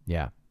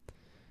 Yeah.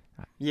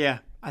 Yeah.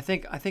 I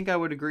think I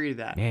would agree to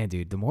that. Man,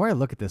 dude, the more I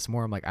look at this, the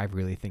more I'm like, I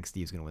really think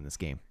Steve's going to win this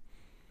game.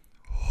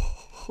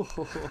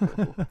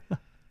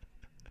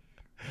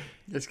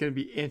 It's going to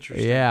be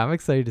interesting. Yeah, I'm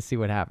excited to see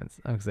what happens.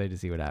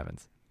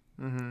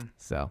 Mm-hmm.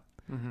 So,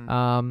 Mm-hmm.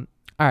 all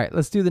right,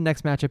 let's do the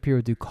next matchup here.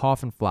 We'll do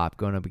Coffin Flop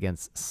going up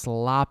against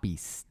Sloppy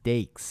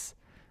Steaks.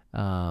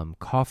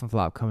 Coffin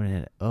Flop coming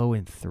in at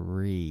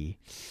 0-3.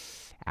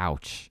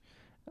 Ouch.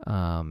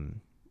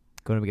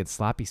 Going up against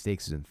Sloppy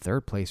Steaks, who's in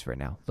third place right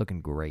now,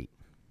 looking great.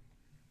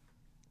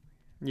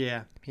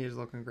 Yeah, he is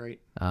looking great.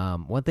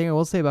 One thing I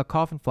will say about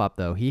Coffin Flop,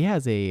 though, he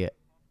has a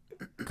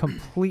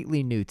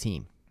completely new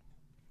team.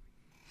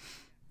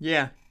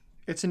 Yeah,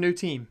 it's a new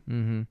team.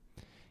 Mm-hmm.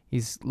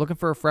 He's looking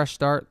for a fresh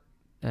start,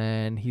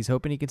 and he's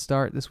hoping he can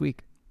start this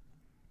week.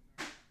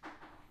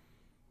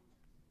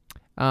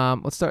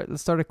 Let's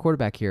start at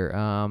quarterback here.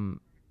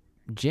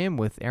 Jim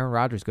with Aaron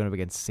Rodgers going up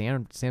against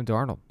Sam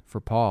Darnold for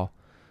Paul.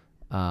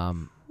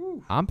 I'm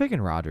picking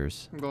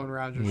Rodgers. I'm going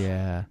Rodgers.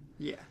 Yeah.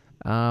 Yeah.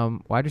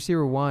 Wide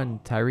receiver 1,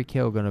 Tyreek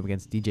Hill going up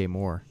against DJ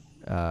Moore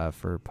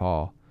for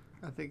Paul.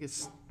 I think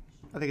it's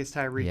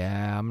Tyreek.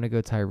 Yeah, I'm gonna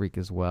go Tyreek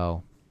as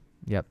well.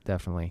 Yep,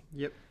 definitely.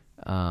 Yep.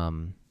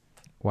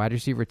 Wide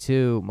receiver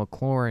 2,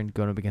 McLaurin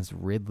going up against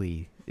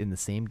Ridley in the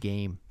same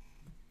game.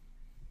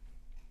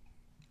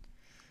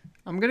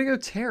 I'm gonna go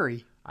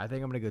Terry. I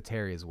think I'm gonna go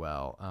Terry as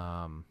well.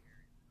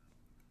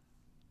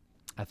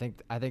 I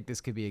think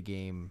this could be a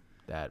game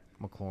that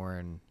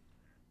McLaurin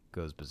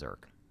goes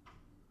berserk.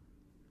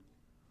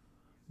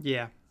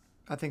 Yeah,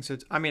 I think so.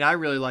 I mean, I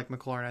really like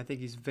McLaurin. I think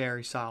he's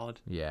very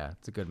solid. Yeah,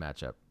 it's a good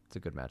matchup. It's a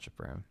good matchup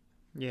for him.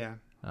 Yeah.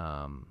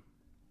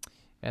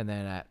 And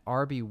then at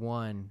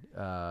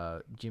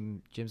RB1,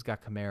 Jim's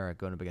got Kamara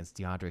going up against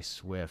DeAndre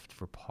Swift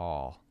for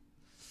Paul.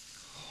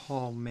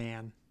 Oh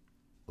man.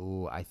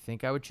 Ooh, I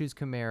think I would choose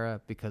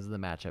Kamara because of the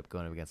matchup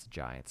going up against the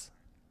Giants.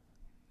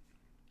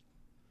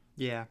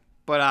 Yeah,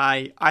 but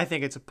I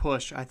think it's a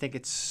push. I think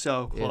it's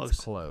so close. It's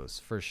close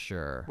for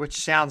sure. Which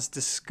sounds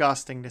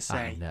disgusting to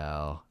say.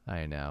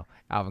 I know.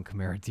 Alvin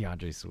Kamara,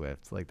 DeAndre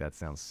Swift. Like, that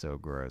sounds so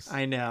gross.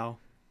 I know.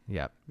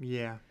 Yep.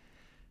 Yeah.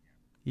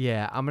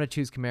 Yeah, I'm gonna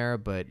choose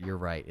Kamara, but you're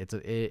right.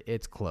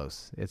 It's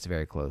close. It's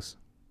very close.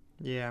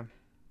 Yeah.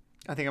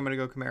 I think I'm gonna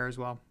go Kamara as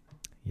well.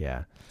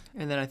 Yeah.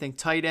 And then I think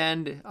tight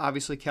end,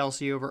 obviously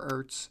Kelsey over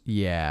Ertz.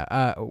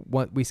 Yeah.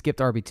 We skipped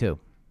RB2.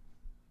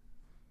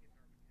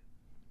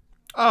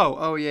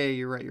 Oh yeah,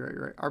 you're right.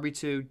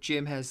 RB2,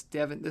 Jim has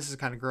Devin. This is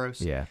kind of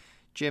gross. Yeah.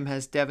 Jim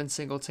has Devin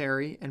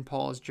Singletary, and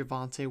Paul has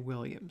Javonte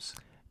Williams.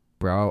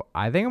 Bro,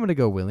 I think I'm gonna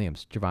go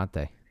Williams,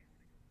 Javonte.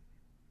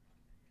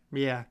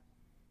 Yeah.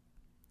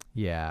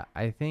 Yeah,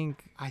 I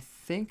think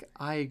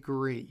I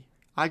agree.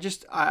 I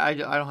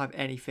don't have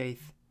any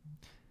faith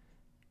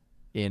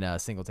in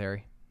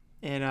Singletary.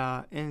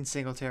 In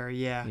Singletary,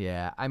 yeah.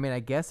 Yeah, I mean, I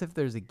guess if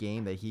there's a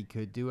game that he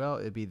could do well,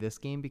 it'd be this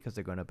game because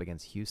they're going up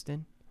against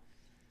Houston.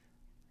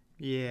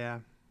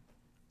 Yeah.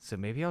 So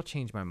maybe I'll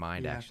change my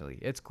mind, Yeah. actually.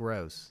 It's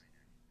gross,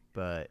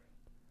 but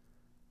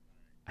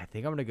I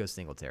think I'm going to go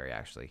Singletary,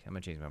 actually. I'm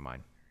going to change my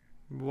mind.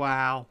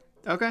 Wow.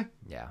 Okay.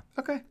 Yeah.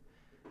 Okay.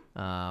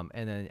 And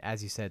then,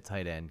 as you said,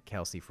 tight end,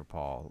 Kelsey for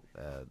Paul,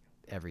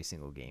 every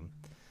single game.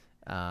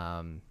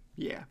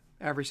 Yeah,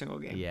 every single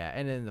game. Yeah,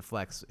 and then the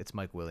flex, it's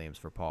Mike Williams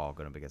for Paul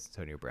going up against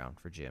Antonio Brown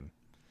for Jim.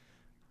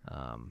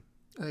 I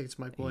think it's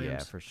Mike Williams.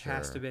 Yeah, for sure.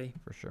 Has to be.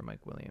 For sure,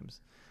 Mike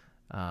Williams.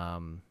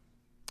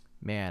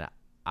 Man,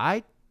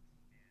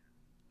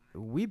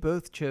 we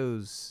both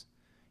chose,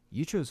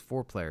 you chose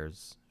 4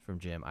 players from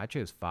Jim. I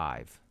chose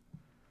 5.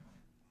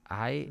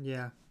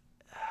 Yeah.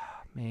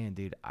 Man,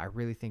 dude, I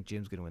really think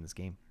Jim's going to win this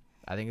game.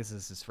 I think this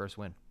is his first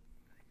win.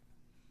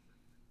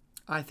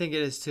 I think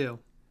it is too.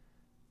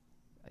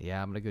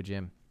 Yeah, I'm going to go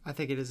Jim. I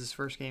think it is his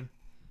first game.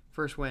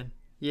 First win.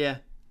 Yeah.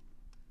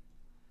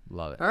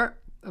 Love it. All right.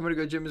 I'm going to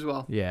go Jim as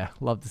well. Yeah,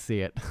 love to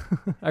see it.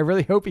 I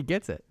really hope he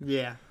gets it.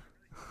 Yeah.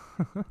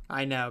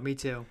 I know. Me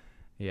too.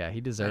 Yeah,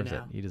 he deserves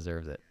it. He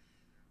deserves it.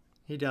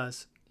 He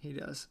does.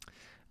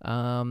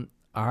 All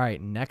right,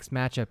 next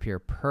matchup here.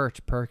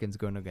 Perkins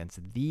going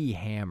against the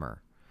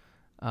Hammer.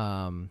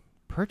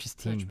 Perch's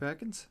team.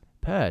 Perkins.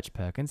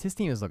 His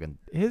team is looking.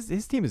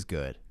 His team is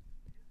good.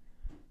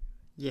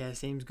 Yeah,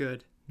 seems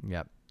good.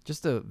 Yep,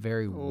 just a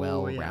very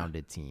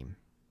well-rounded team.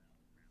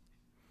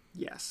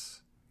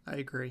 Yes, I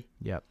agree.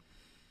 Yep.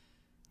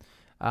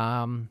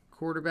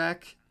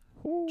 Quarterback.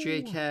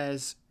 Jake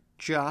has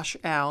Josh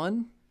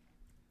Allen,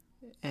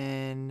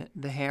 and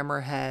the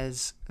Hammer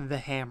has the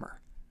Hammer.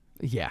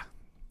 Yeah,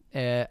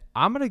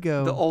 I'm gonna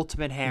go the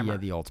ultimate hammer. Yeah,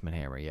 the ultimate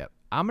hammer. Yep.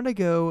 I'm gonna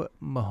go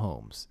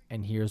Mahomes,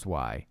 and here's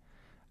why.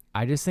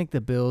 I just think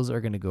the Bills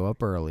are gonna go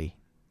up early,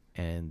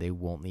 and they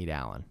won't need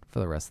Allen for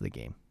the rest of the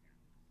game.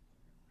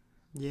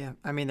 Yeah,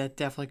 I mean, that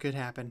definitely could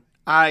happen.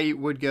 I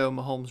would go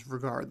Mahomes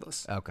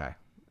regardless. Okay.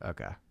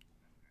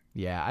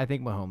 Yeah, I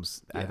think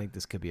Mahomes. Yeah. I think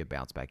this could be a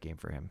bounce back game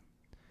for him.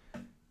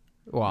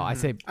 Well, I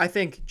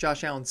think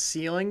Josh Allen's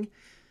ceiling,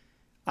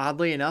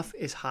 oddly enough,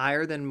 is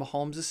higher than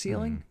Mahomes'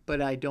 ceiling,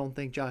 but I don't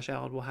think Josh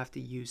Allen will have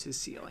to use his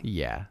ceiling.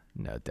 Yeah,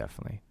 no,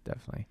 definitely.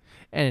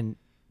 And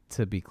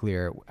to be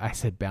clear, I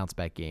said bounce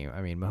back game.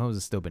 I mean, Mahomes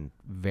has still been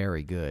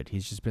very good.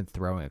 He's just been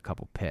throwing a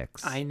couple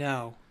picks. I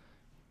know.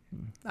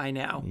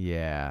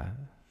 Yeah.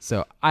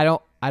 So I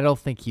don't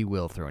think he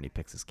will throw any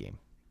picks this game.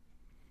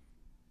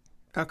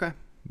 Okay.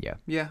 Yeah.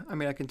 Yeah, I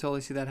mean, I can totally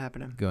see that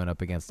happening. Going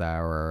up against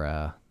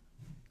our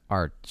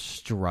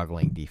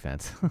struggling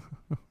defense.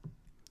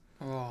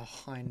 Oh,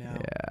 I know.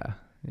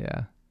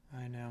 Yeah.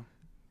 I know.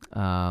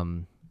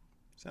 Um.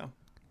 So,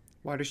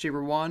 wide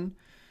receiver 1,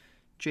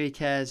 Jake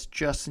has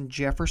Justin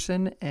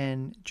Jefferson,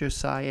 and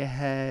Josiah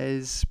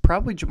has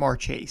probably Jamar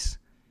Chase.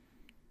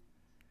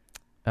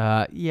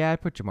 Yeah,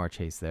 I'd put Jamar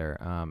Chase there.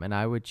 And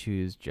I would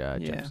choose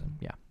Jefferson.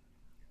 Yeah.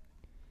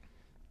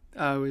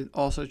 I would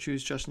also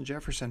choose Justin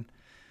Jefferson.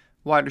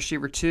 Wide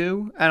receiver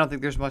 2, I don't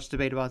think there's much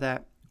debate about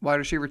that. Wide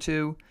receiver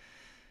 2,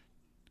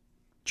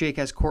 Jake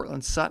has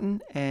Cortland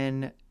Sutton,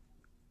 and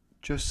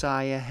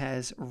Josiah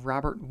has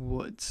Robert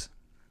Woods.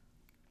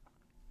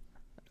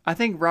 I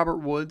think Robert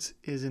Woods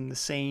is in the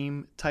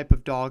same type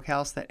of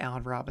doghouse that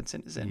Allen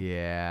Robinson is in.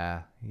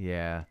 Yeah.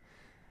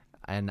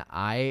 And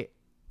I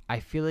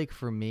feel like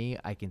for me,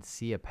 I can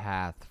see a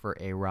path for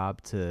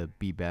A-Rob to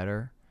be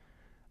better.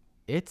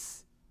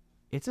 It's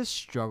a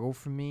struggle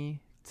for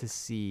me to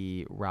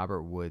see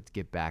Robert Woods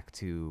get back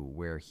to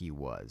where he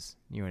was.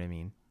 You know what I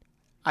mean?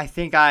 I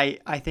think I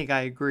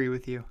agree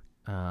with you.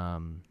 I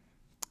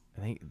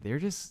think they're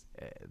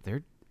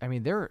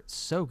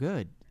so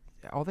good.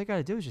 All they got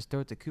to do is just throw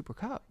it to Cooper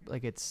Kupp.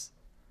 Like it's.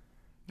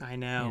 I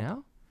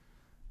know.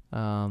 You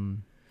know.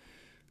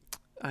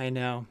 I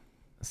know.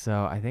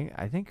 So I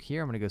think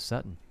here I'm gonna go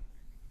Sutton.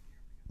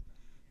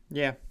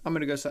 Yeah, I'm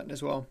gonna go Sutton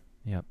as well.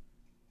 Yep.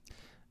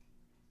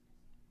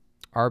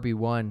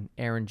 RB1,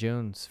 Aaron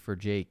Jones for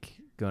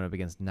Jake going up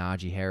against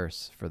Najee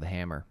Harris for the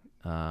Hammer.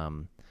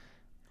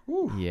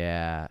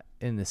 Yeah,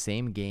 in the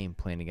same game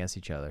playing against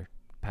each other,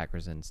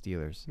 Packers and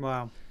Steelers.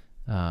 Wow.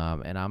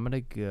 And I'm going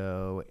to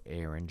go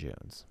Aaron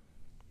Jones.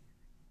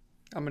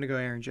 I'm going to go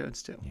Aaron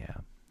Jones too. Yeah.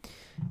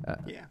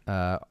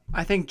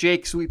 I think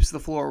Jake sweeps the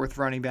floor with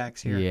running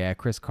backs here. Yeah,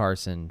 Chris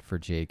Carson for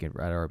Jake at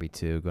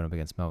RB2 going up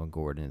against Melvin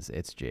Gordon.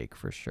 It's Jake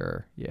for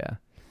sure. Yeah.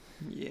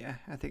 Yeah,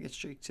 I think it's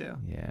Jake too.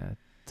 Yeah.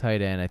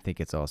 Tight end, I think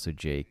it's also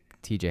Jake.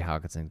 TJ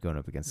Hawkinson going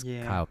up against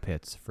Kyle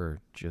Pitts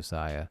for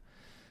Josiah.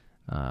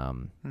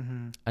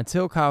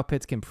 Until Kyle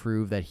Pitts can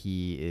prove that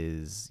he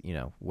is,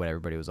 what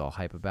everybody was all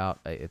hype about,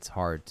 it's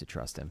hard to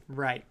trust him.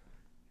 Right.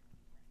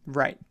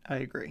 I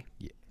agree.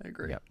 Yeah. I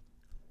agree. Yep.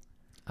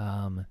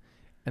 And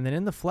then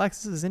in the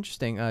flex, this is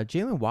interesting.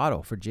 Jalen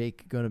Waddle for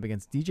Jake going up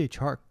against DJ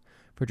Chark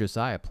for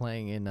Josiah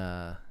playing in,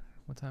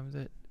 what time is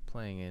it?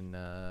 Playing in,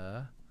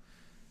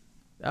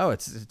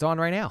 it's on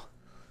right now.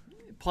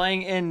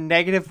 Playing in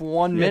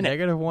 -1 minute.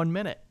 -1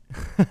 minute.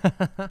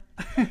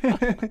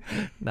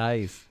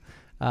 Nice.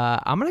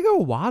 I'm going to go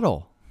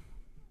Waddle.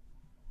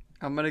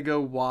 I'm going to go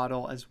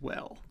Waddle as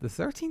well. The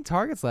 13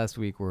 targets last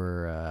week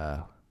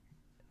were,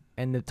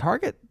 and the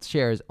target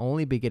share has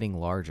only been getting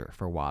larger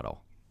for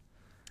Waddle.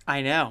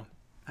 I know.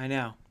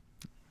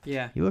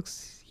 Yeah. He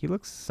looks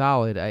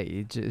solid.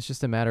 It's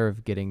just a matter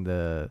of getting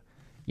the,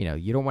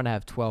 you don't want to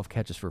have 12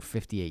 catches for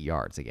 58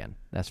 yards again.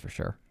 That's for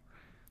sure.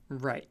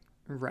 Right.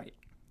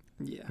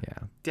 Yeah.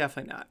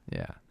 Definitely not.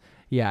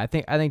 Yeah. I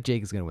think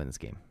Jake is going to win this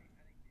game.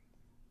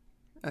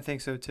 I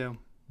think so too.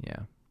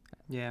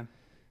 Yeah.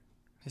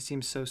 It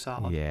seems so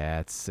solid. Yeah,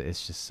 it's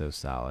just so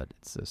solid.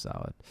 It's so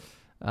solid.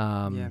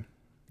 Yeah.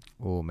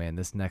 Oh man,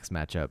 this next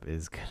matchup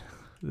is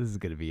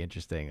gonna be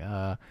interesting.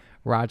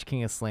 Raj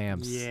King of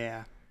Slams.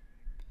 Yeah.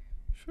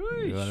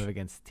 Going up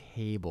against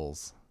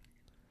Tables.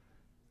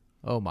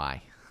 Oh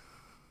my.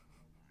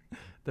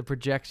 The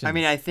projection. I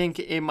mean, I think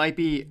it might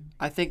be.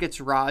 I think it's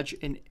Raj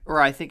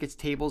or I think it's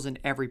Tables in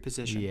every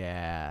position.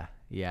 Yeah,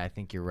 I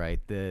think you're right.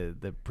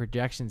 The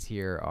projections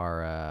here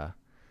are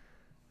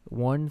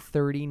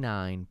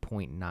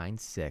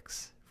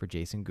 139.96 for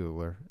Jason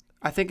Googler.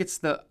 I think it's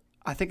the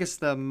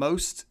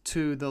most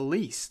to the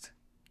least.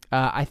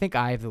 I think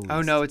I have the least.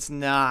 Oh no, it's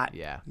not.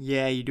 Yeah.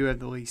 Yeah, you do have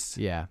the least.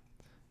 Yeah.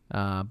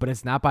 But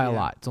it's not by a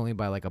lot. It's only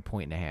by like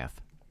 1.5.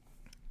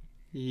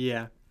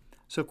 Yeah.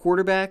 So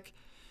quarterback,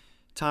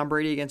 Tom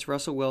Brady against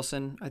Russell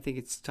Wilson. I think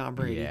it's Tom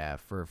Brady. Yeah,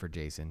 for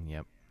Jason.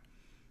 Yep.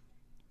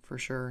 For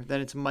sure.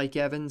 Then it's Mike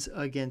Evans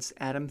against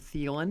Adam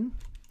Thielen.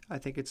 I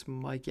think it's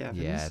Mike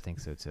Evans. Yeah, I think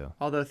so too.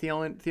 Although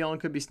Thielen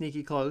could be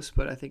sneaky close,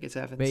 but I think it's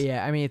Evans. But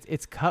yeah, I mean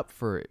it's Kupp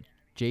for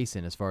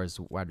Jason as far as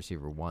wide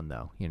receiver 1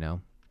 though.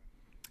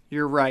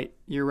 You're right,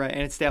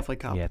 and it's definitely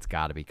Kupp. Yeah, it's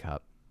got to be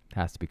Kupp.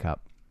 Has to be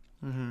Kupp.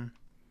 Mm-hmm.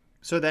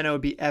 So then it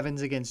would be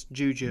Evans against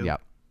Juju.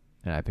 Yep.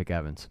 And I pick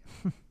Evans.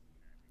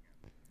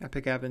 I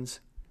pick Evans.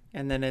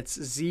 And then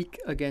it's Zeke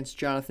against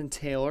Jonathan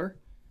Taylor.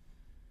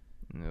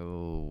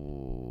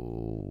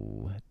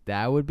 No,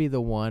 that would be the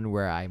one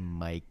where I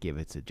might give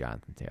it to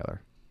Jonathan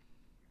Taylor.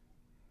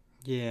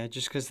 Yeah,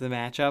 just because of the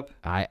matchup.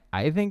 I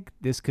think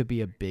this could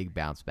be a big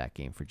bounce back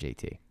game for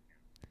JT.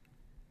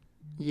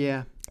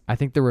 Yeah. I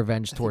think the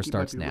revenge tour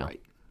starts now.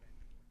 Right.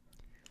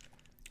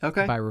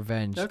 Okay. By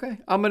revenge. Okay.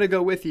 I'm gonna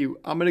go with you.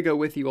 On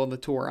the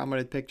tour. I'm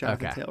gonna pick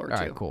Jonathan Taylor too. All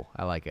right, cool.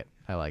 I like it.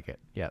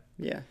 Yep.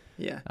 Yeah.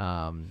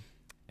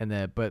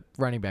 But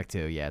running back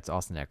too, yeah, it's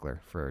Austin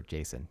Eckler for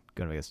Jason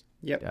going against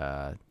Yep.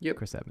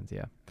 Chris Evans,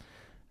 yeah.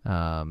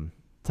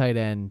 Tight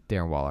end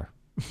Darren Waller.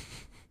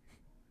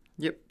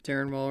 Yep,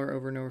 Darren Waller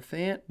over Noah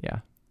Fant. Yeah.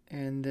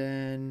 And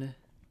then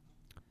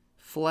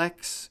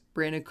flex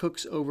Brandon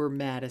Cooks over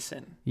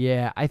Madison.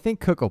 Yeah, I think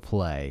Cook will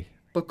play.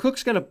 But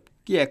Cook's gonna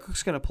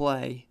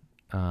play.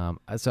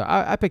 So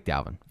I picked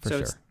Dalvin for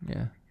sure.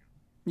 Yeah.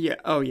 Yeah.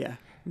 Oh yeah.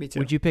 Me too.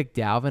 Would you pick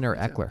Dalvin or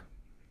Eckler?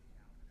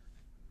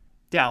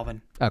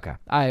 Dalvin. Okay.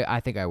 I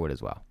think I would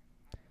as well.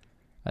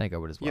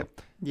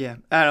 Yep. Yeah.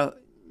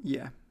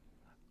 Yeah.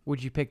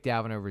 Would you pick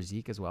Dalvin over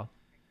Zeke as well?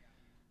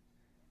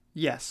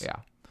 Yes. Yeah.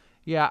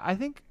 Yeah, I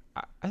think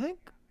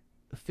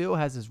Phil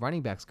has his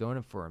running backs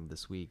going for him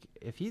this week.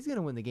 If he's going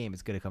to win the game,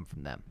 it's going to come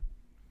from them.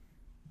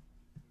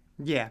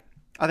 Yeah.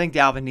 I think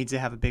Dalvin needs to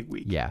have a big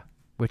week. Yeah.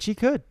 Which he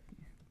could.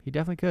 He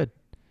definitely could.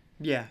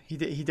 Yeah, he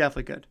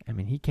definitely could. I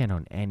mean, he can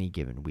on any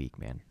given week,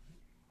 man.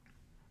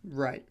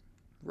 Right.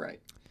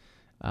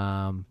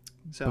 But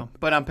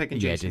I'm picking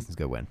Jason. Yeah, Jason's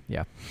going to win.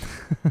 Yeah.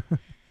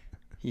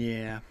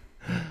 Yeah.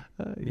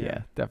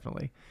 Yeah,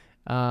 definitely.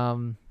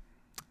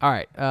 All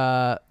right.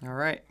 All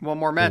right. One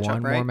more matchup,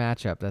 One right? more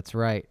matchup. That's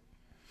right.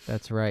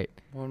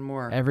 One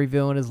more. Every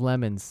villain is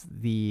lemons.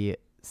 The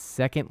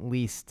second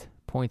least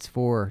points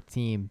for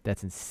team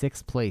that's in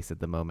 6th place at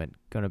the moment,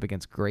 going up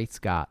against Great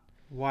Scott.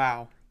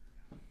 Wow.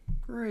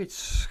 Great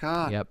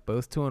Scott. Yep,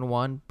 both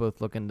 2-1, both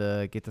looking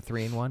to get to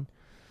 3-1.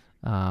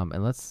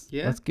 And let's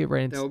get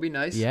right into that would be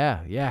nice.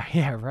 Yeah,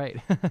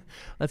 right.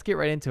 Let's get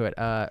right into it.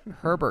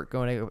 Herbert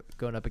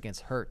going up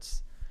against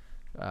Hurts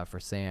for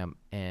Sam,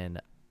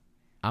 and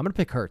I'm gonna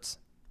pick Hurts.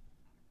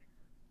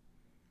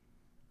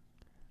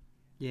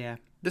 Yeah,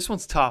 this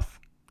one's tough.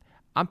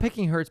 I'm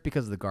picking Hurts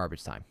because of the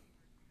garbage time.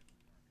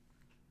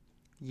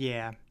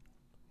 Yeah.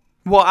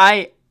 Well,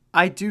 I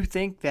do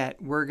think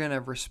that we're gonna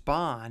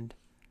respond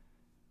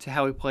to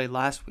how we played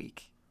last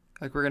week.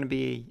 Like we're gonna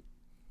be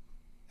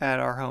at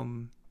our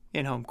home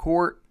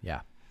court.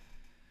 Yeah.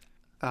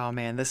 Oh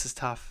man, this is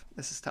tough.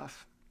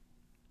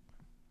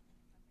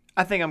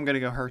 I think I'm gonna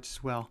go Hurts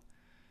as well.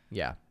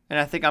 Yeah. And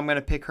I think I'm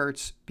gonna pick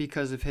Hurts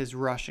because of his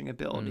rushing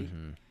ability.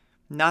 Mm-hmm.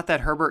 Not that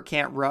Herbert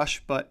can't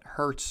rush, but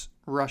Hurts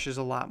rushes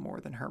a lot more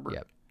than Herbert.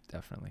 Yep,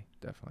 definitely.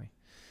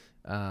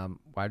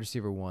 Wide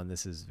receiver 1,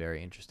 this is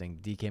very interesting.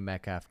 DK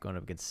Metcalf going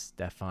up against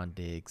Stephon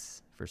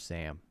Diggs for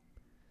Sam.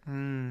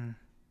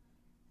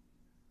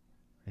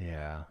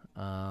 Yeah.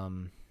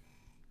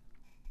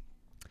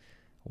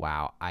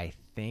 Wow, I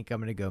think I'm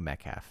going to go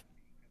Metcalf.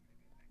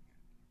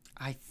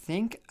 I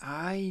think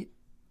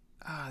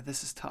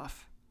this is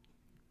tough.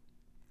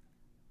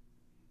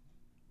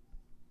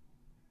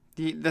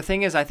 The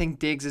thing is, I think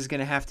Diggs is going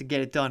to have to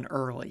get it done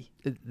early.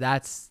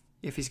 That's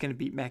if he's going to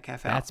beat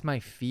Metcalf out. That's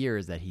my fear,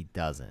 is that he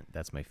doesn't.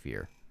 That's my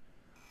fear.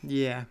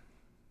 Yeah.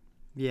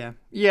 I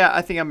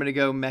think I'm going to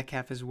go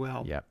Metcalf as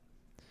well. Yep.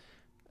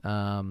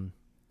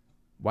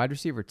 Wide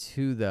receiver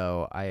 2,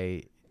 though,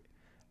 I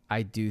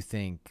do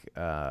think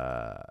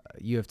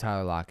you have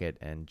Tyler Lockett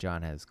and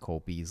John has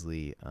Cole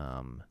Beasley.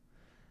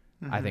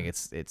 I think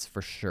it's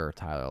for sure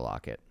Tyler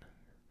Lockett.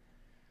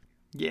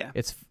 Yeah,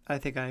 I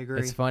think I agree.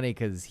 It's funny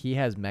because he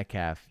has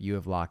Metcalf, you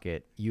have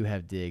Lockett, you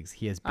have Diggs,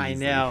 he has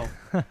Beasley.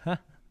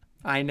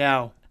 I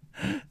know.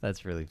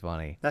 That's really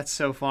funny. That's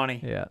so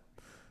funny. Yeah.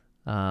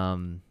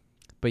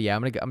 But yeah,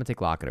 I'm gonna take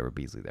Lockett over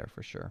Beasley there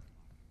for sure.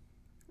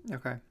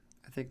 Okay,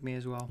 I think me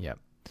as well. Yep.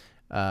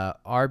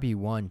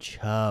 RB1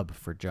 Chubb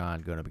for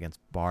John going up against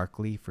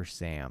Barkley for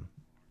Sam.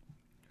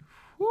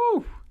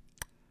 Woo.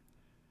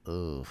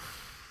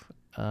 Oof.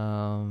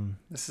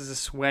 This is a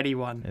sweaty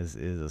one. This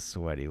is a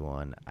sweaty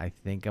one. I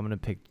think I'm gonna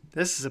pick.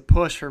 This is a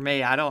push for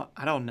me. I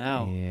don't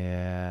know.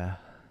 Yeah,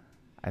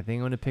 I think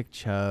I'm gonna pick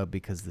Chubb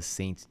because the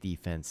Saints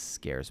defense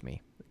scares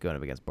me going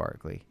up against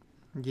Barkley.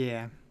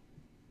 Yeah.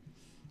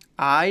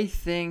 I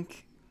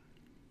think.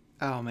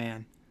 Oh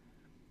man.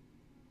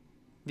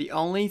 The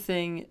only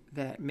thing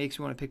that makes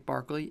me want to pick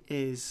Barkley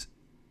is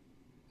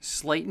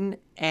Slayton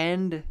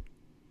and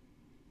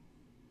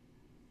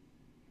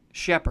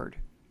Shepard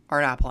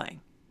are not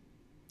playing.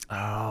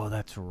 Oh,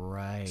 that's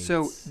right.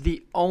 So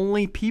the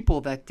only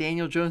people that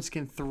Daniel Jones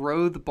can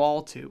throw the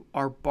ball to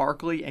are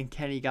Barkley and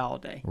Kenny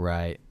Golladay.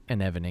 Right.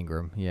 And Evan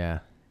Ingram. Yeah.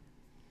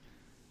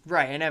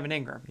 Right. And Evan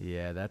Ingram.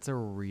 Yeah, that's a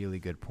really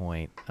good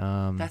point.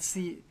 That's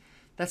the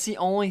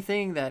only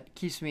thing that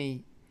keeps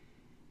me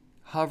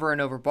hovering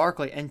over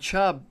Barkley. And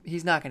Chubb,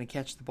 he's not going to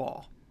catch the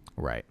ball.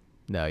 Right.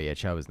 No, yeah,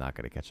 Chubb is not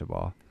going to catch the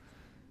ball.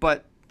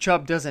 But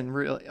Chubb doesn't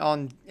really,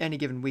 on any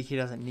given week, he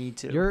doesn't need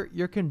to.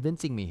 You're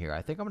convincing me here.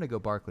 I think I'm going to go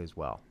Barkley as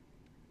well.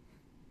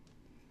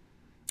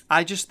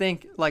 I just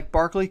think, like,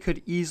 Barkley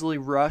could easily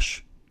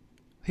rush.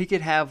 He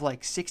could have,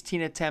 like, 16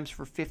 attempts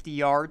for 50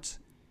 yards,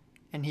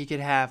 and he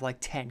could have, like,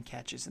 10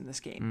 catches in this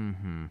game.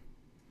 Mm-hmm.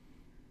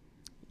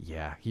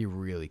 Yeah, he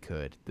really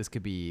could. This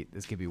could be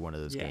one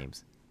of those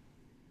games.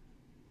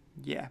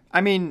 Yeah. I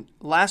mean,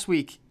 last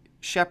week,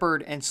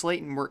 Shepard and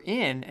Slayton were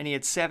in, and he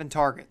had 7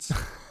 targets.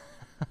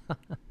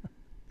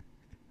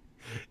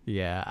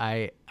 Yeah,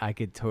 I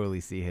could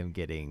totally see him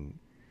getting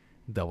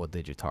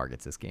double-digit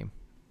targets this game.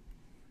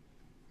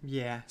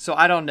 Yeah. So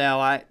I don't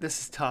know. This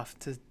is tough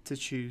to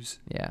choose.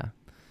 Yeah.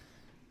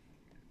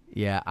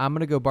 Yeah, I'm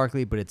going to go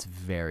Barkley, but it's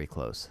very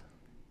close.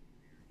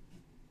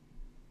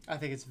 I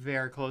think it's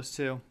very close,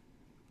 too.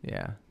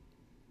 Yeah.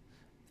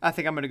 I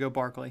think I'm going to go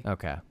Barkley.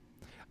 Okay.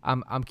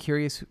 I'm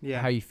curious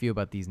how you feel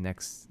about the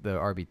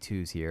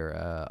RB2s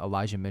here.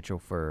 Elijah Mitchell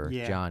for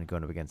John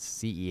going up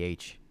against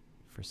CEH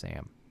for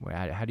Sam.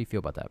 How do you feel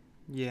about that?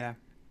 Yeah.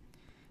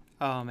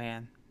 Oh,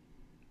 man.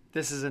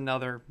 This is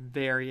another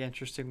very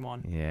interesting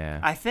one. Yeah.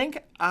 I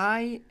think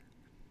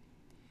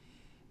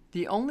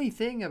the only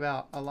thing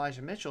about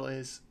Elijah Mitchell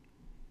is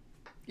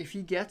if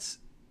he gets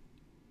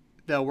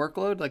the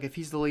workload, like if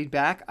he's the lead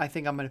back, I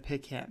think I'm going to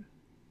pick him.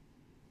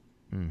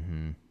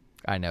 Mm-hmm.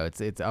 I know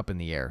it's up in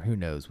the air. Who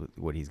knows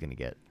what he's going to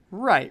get?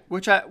 Right,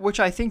 which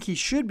I think he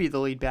should be the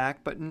lead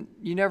back, but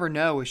you never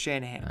know with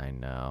Shanahan. I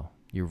know.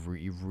 You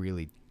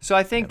really. So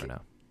I think. Never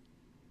know.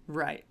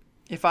 Right.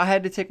 If I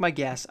had to take my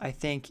guess, I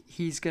think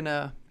he's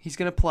gonna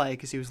play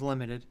because he was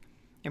limited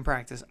in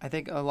practice. I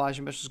think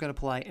Elijah Mitchell's gonna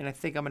play, and I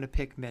think I'm gonna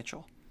pick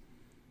Mitchell.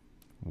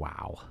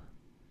 Wow.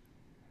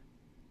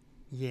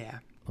 Yeah.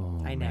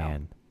 Oh, I know.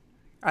 Man.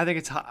 I think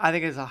it's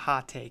a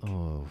hot take.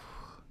 Oh.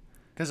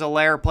 Because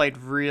Allaire played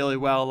really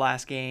well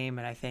last game,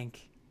 and I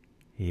think.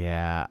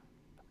 Yeah.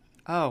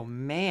 Oh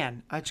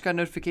man! I just got a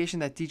notification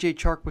that DJ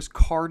Chark was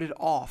carted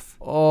off.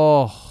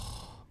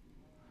 Oh.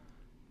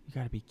 You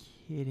gotta be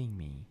kidding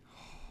me.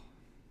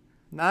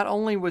 Not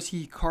only was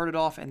he carted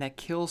off, and that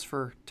kills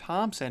for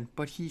Thompson,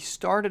 but he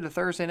started a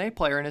Thursday night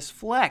player in his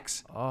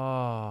flex.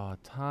 Oh,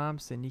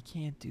 Thompson, you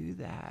can't do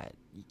that.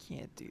 You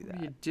can't do that.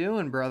 What are you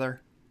doing,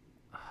 brother?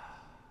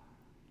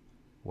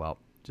 Well,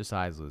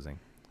 Josiah's losing,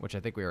 which I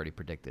think we already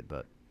predicted,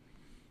 but.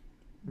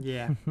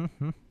 Yeah.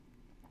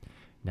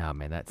 No,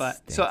 man,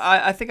 that's. So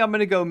I think I'm going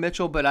to go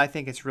Mitchell, but I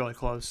think it's really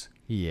close.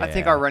 Yeah. I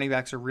think our running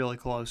backs are really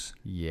close.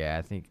 Yeah,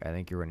 I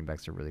think your running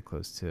backs are really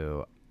close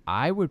too.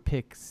 I would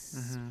pick.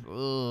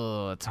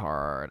 It's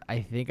hard.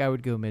 I think I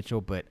would go Mitchell,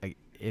 but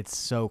it's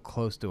so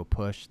close to a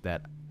push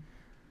that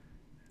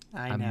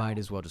I might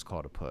as well just call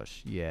it a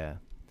push. Yeah.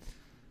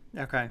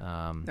 Okay.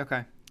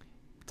 Okay.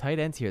 Tight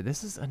ends here.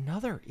 This is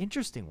another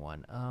interesting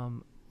one.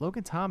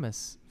 Logan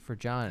Thomas for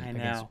John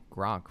against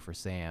Gronk for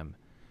Sam.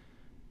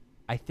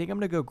 I think I'm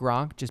gonna go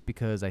Gronk just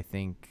because I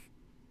think,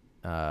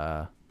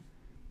 the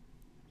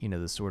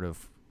sort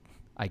of.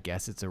 I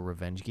guess it's a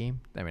revenge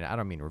game. I mean, I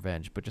don't mean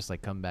revenge, but just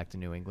like come back to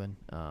New England.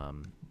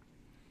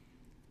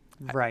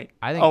 Right.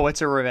 I think. Oh,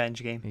 it's a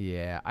revenge game.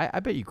 Yeah,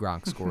 I bet you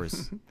Gronk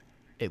scores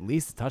at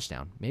least a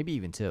touchdown, maybe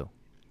even 2.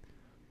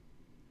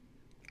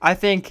 I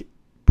think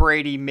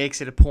Brady makes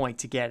it a point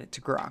to get it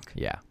to Gronk.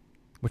 Yeah,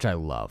 which I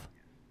love.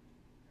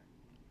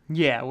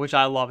 Yeah, which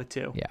I love it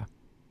too. Yeah.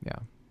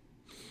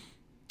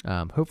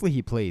 Hopefully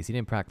he plays. He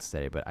didn't practice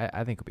today, but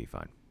I think he'll be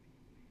fine.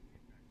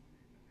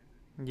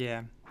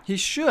 Yeah, he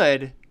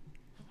should.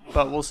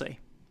 But we'll see.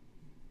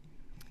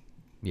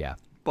 Yeah.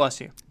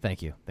 Bless you.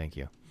 Thank you.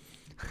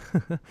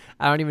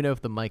 I don't even know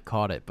if the mic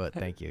caught it, but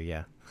thank you.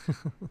 Yeah.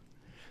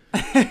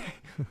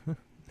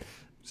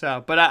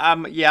 So, but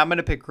I'm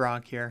gonna pick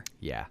Gronk here.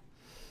 Yeah.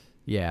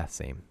 Yeah.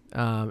 Same.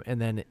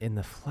 And then in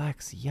the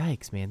flex,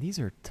 yikes, man, these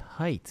are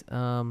tight.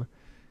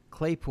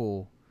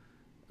 Claypool,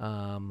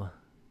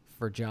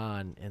 for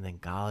John, and then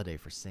Galladay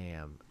for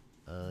Sam.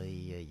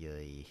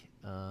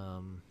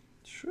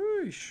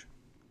 Sheesh.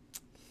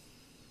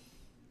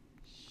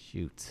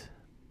 Shoot.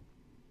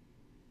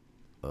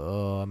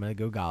 Oh, I'm going to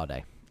go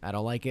Galladay. I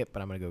don't like it, but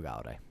I'm going to go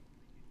Galladay.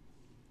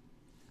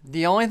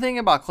 The only thing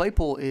about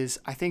Claypool is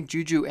I think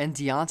Juju and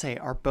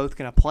Deontay are both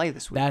going to play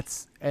this week.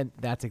 That's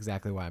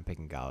exactly why I'm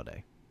picking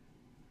Galladay.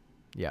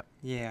 Yep.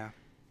 Yeah.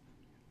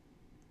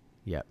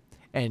 Yep.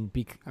 And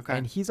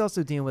and he's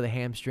also dealing with a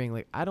hamstring.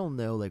 Like, I don't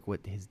know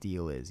what his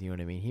deal is. You know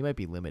what I mean? He might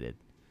be limited.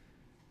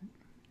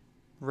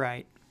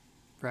 Right.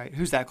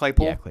 Who's that,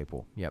 Claypool? Yeah,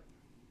 Claypool. Yep.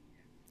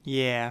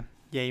 Yeah,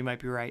 you might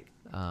be right.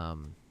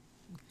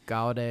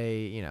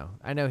 Galladay,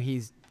 I know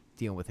he's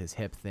dealing with his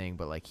hip thing,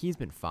 but he's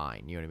been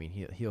fine. You know what I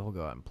mean? He'll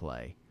go out and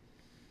play.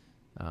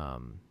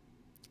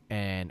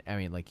 And I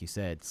mean, like you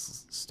said,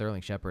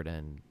 Sterling Shepard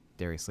and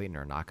Darius Slayton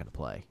are not going to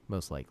play,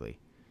 most likely.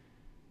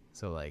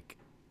 So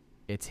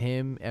it's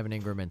him, Evan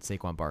Ingram, and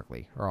Saquon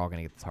Barkley are all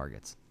going to get the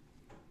targets.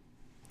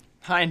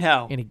 I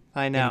know. In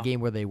a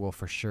game where they will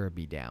for sure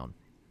be down.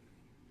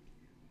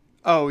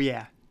 Oh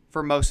yeah,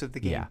 for most of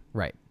the game. Yeah.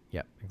 Right.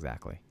 Yep.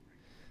 Exactly.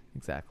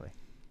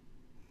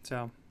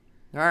 So,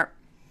 all right.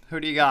 Who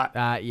do you got?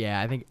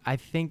 Yeah, I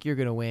think you're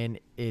gonna win.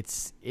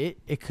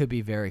 It could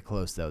be very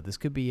close though. This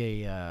could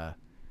be another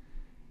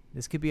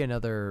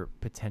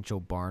potential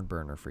barn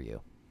burner for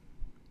you.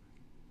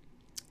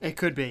 It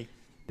could be.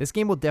 This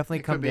game will definitely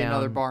come could be down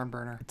another barn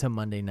burner to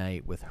Monday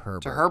night with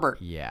Herbert. To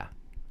Herbert. Yeah.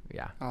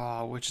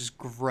 Oh, which is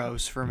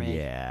gross for me.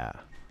 Yeah.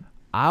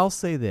 I'll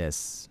say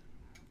this: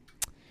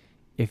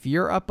 if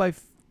you're up by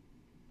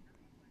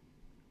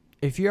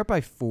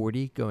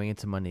 40 going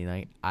into Monday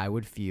night, I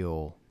would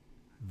feel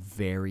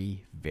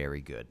very,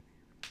 very good.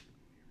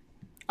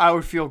 I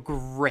would feel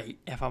great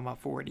if I'm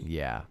up 40.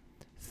 Yeah.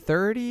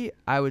 30,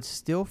 I would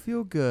still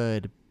feel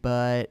good,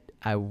 but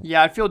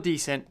I'd feel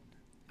decent.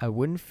 I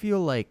wouldn't feel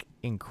like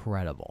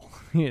incredible,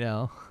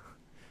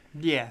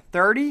 Yeah,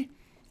 30.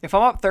 If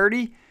I'm up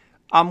 30,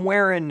 I'm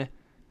wearing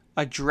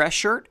a dress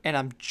shirt and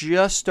I'm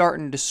just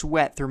starting to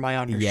sweat through my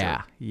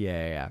undershirt.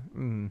 Yeah.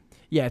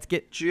 Yeah,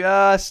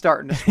 just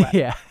starting to sweat.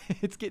 Yeah,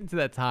 it's getting to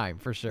that time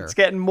for sure. It's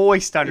getting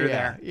moist under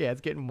there. Yeah,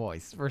 it's getting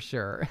moist for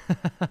sure.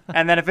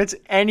 And then if it's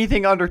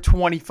anything under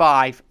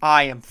 25,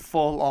 I am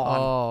full on.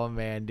 Oh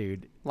man,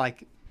 dude.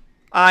 Like,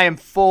 I am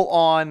full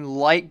on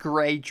light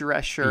gray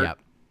dress shirt.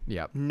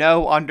 Yep.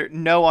 No undershirt.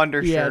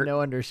 Yeah,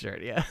 no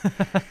undershirt. Yeah.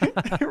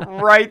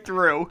 Right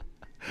through.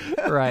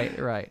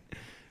 Right.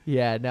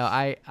 Yeah, no,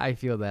 I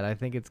feel that. I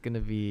think it's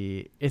gonna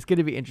be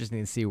interesting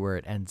to see where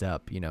it ends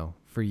up,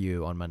 for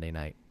you on Monday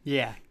night.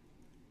 Yeah,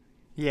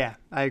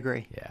 I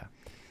agree. Yeah.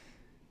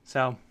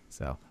 So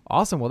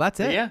awesome. Well, that's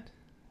it. Yeah.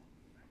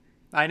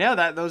 I know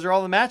that those are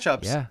all the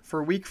matchups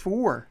for week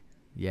 4.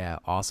 Yeah,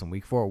 awesome.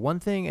 Week 4. One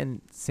thing,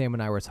 and Sam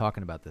and I were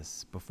talking about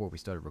this before we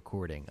started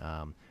recording.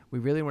 We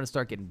really want to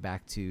start getting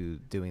back to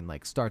doing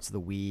like starts of the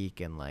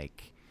week, and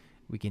like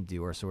we can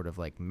do our sort of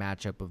like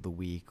matchup of the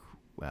week.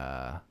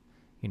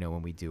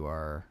 When we do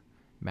our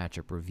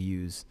matchup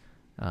reviews.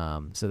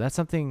 So that's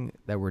something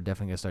that we're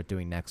definitely gonna start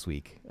doing next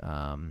week.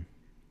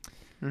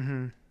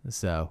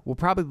 So we'll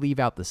probably leave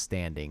out the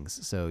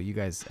standings. So you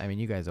guys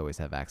always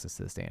have access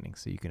to the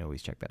standings, so you can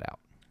always check that out.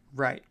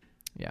 Right.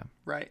 Yeah.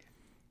 Right.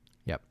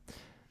 Yep.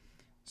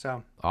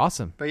 So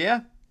awesome. But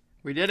yeah,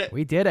 we did it.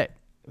 We did it.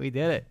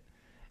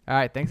 All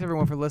right. Thanks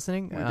everyone for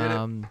listening. We did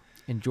it.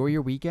 Enjoy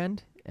your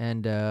weekend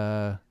and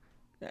go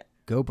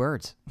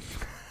Birds.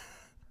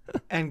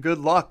 And good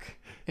luck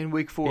in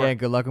week 4. Yeah,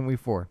 good luck in week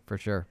 4 for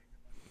sure.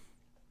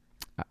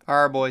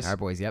 All right,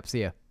 boys. Yep.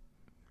 See ya.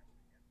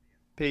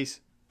 Peace.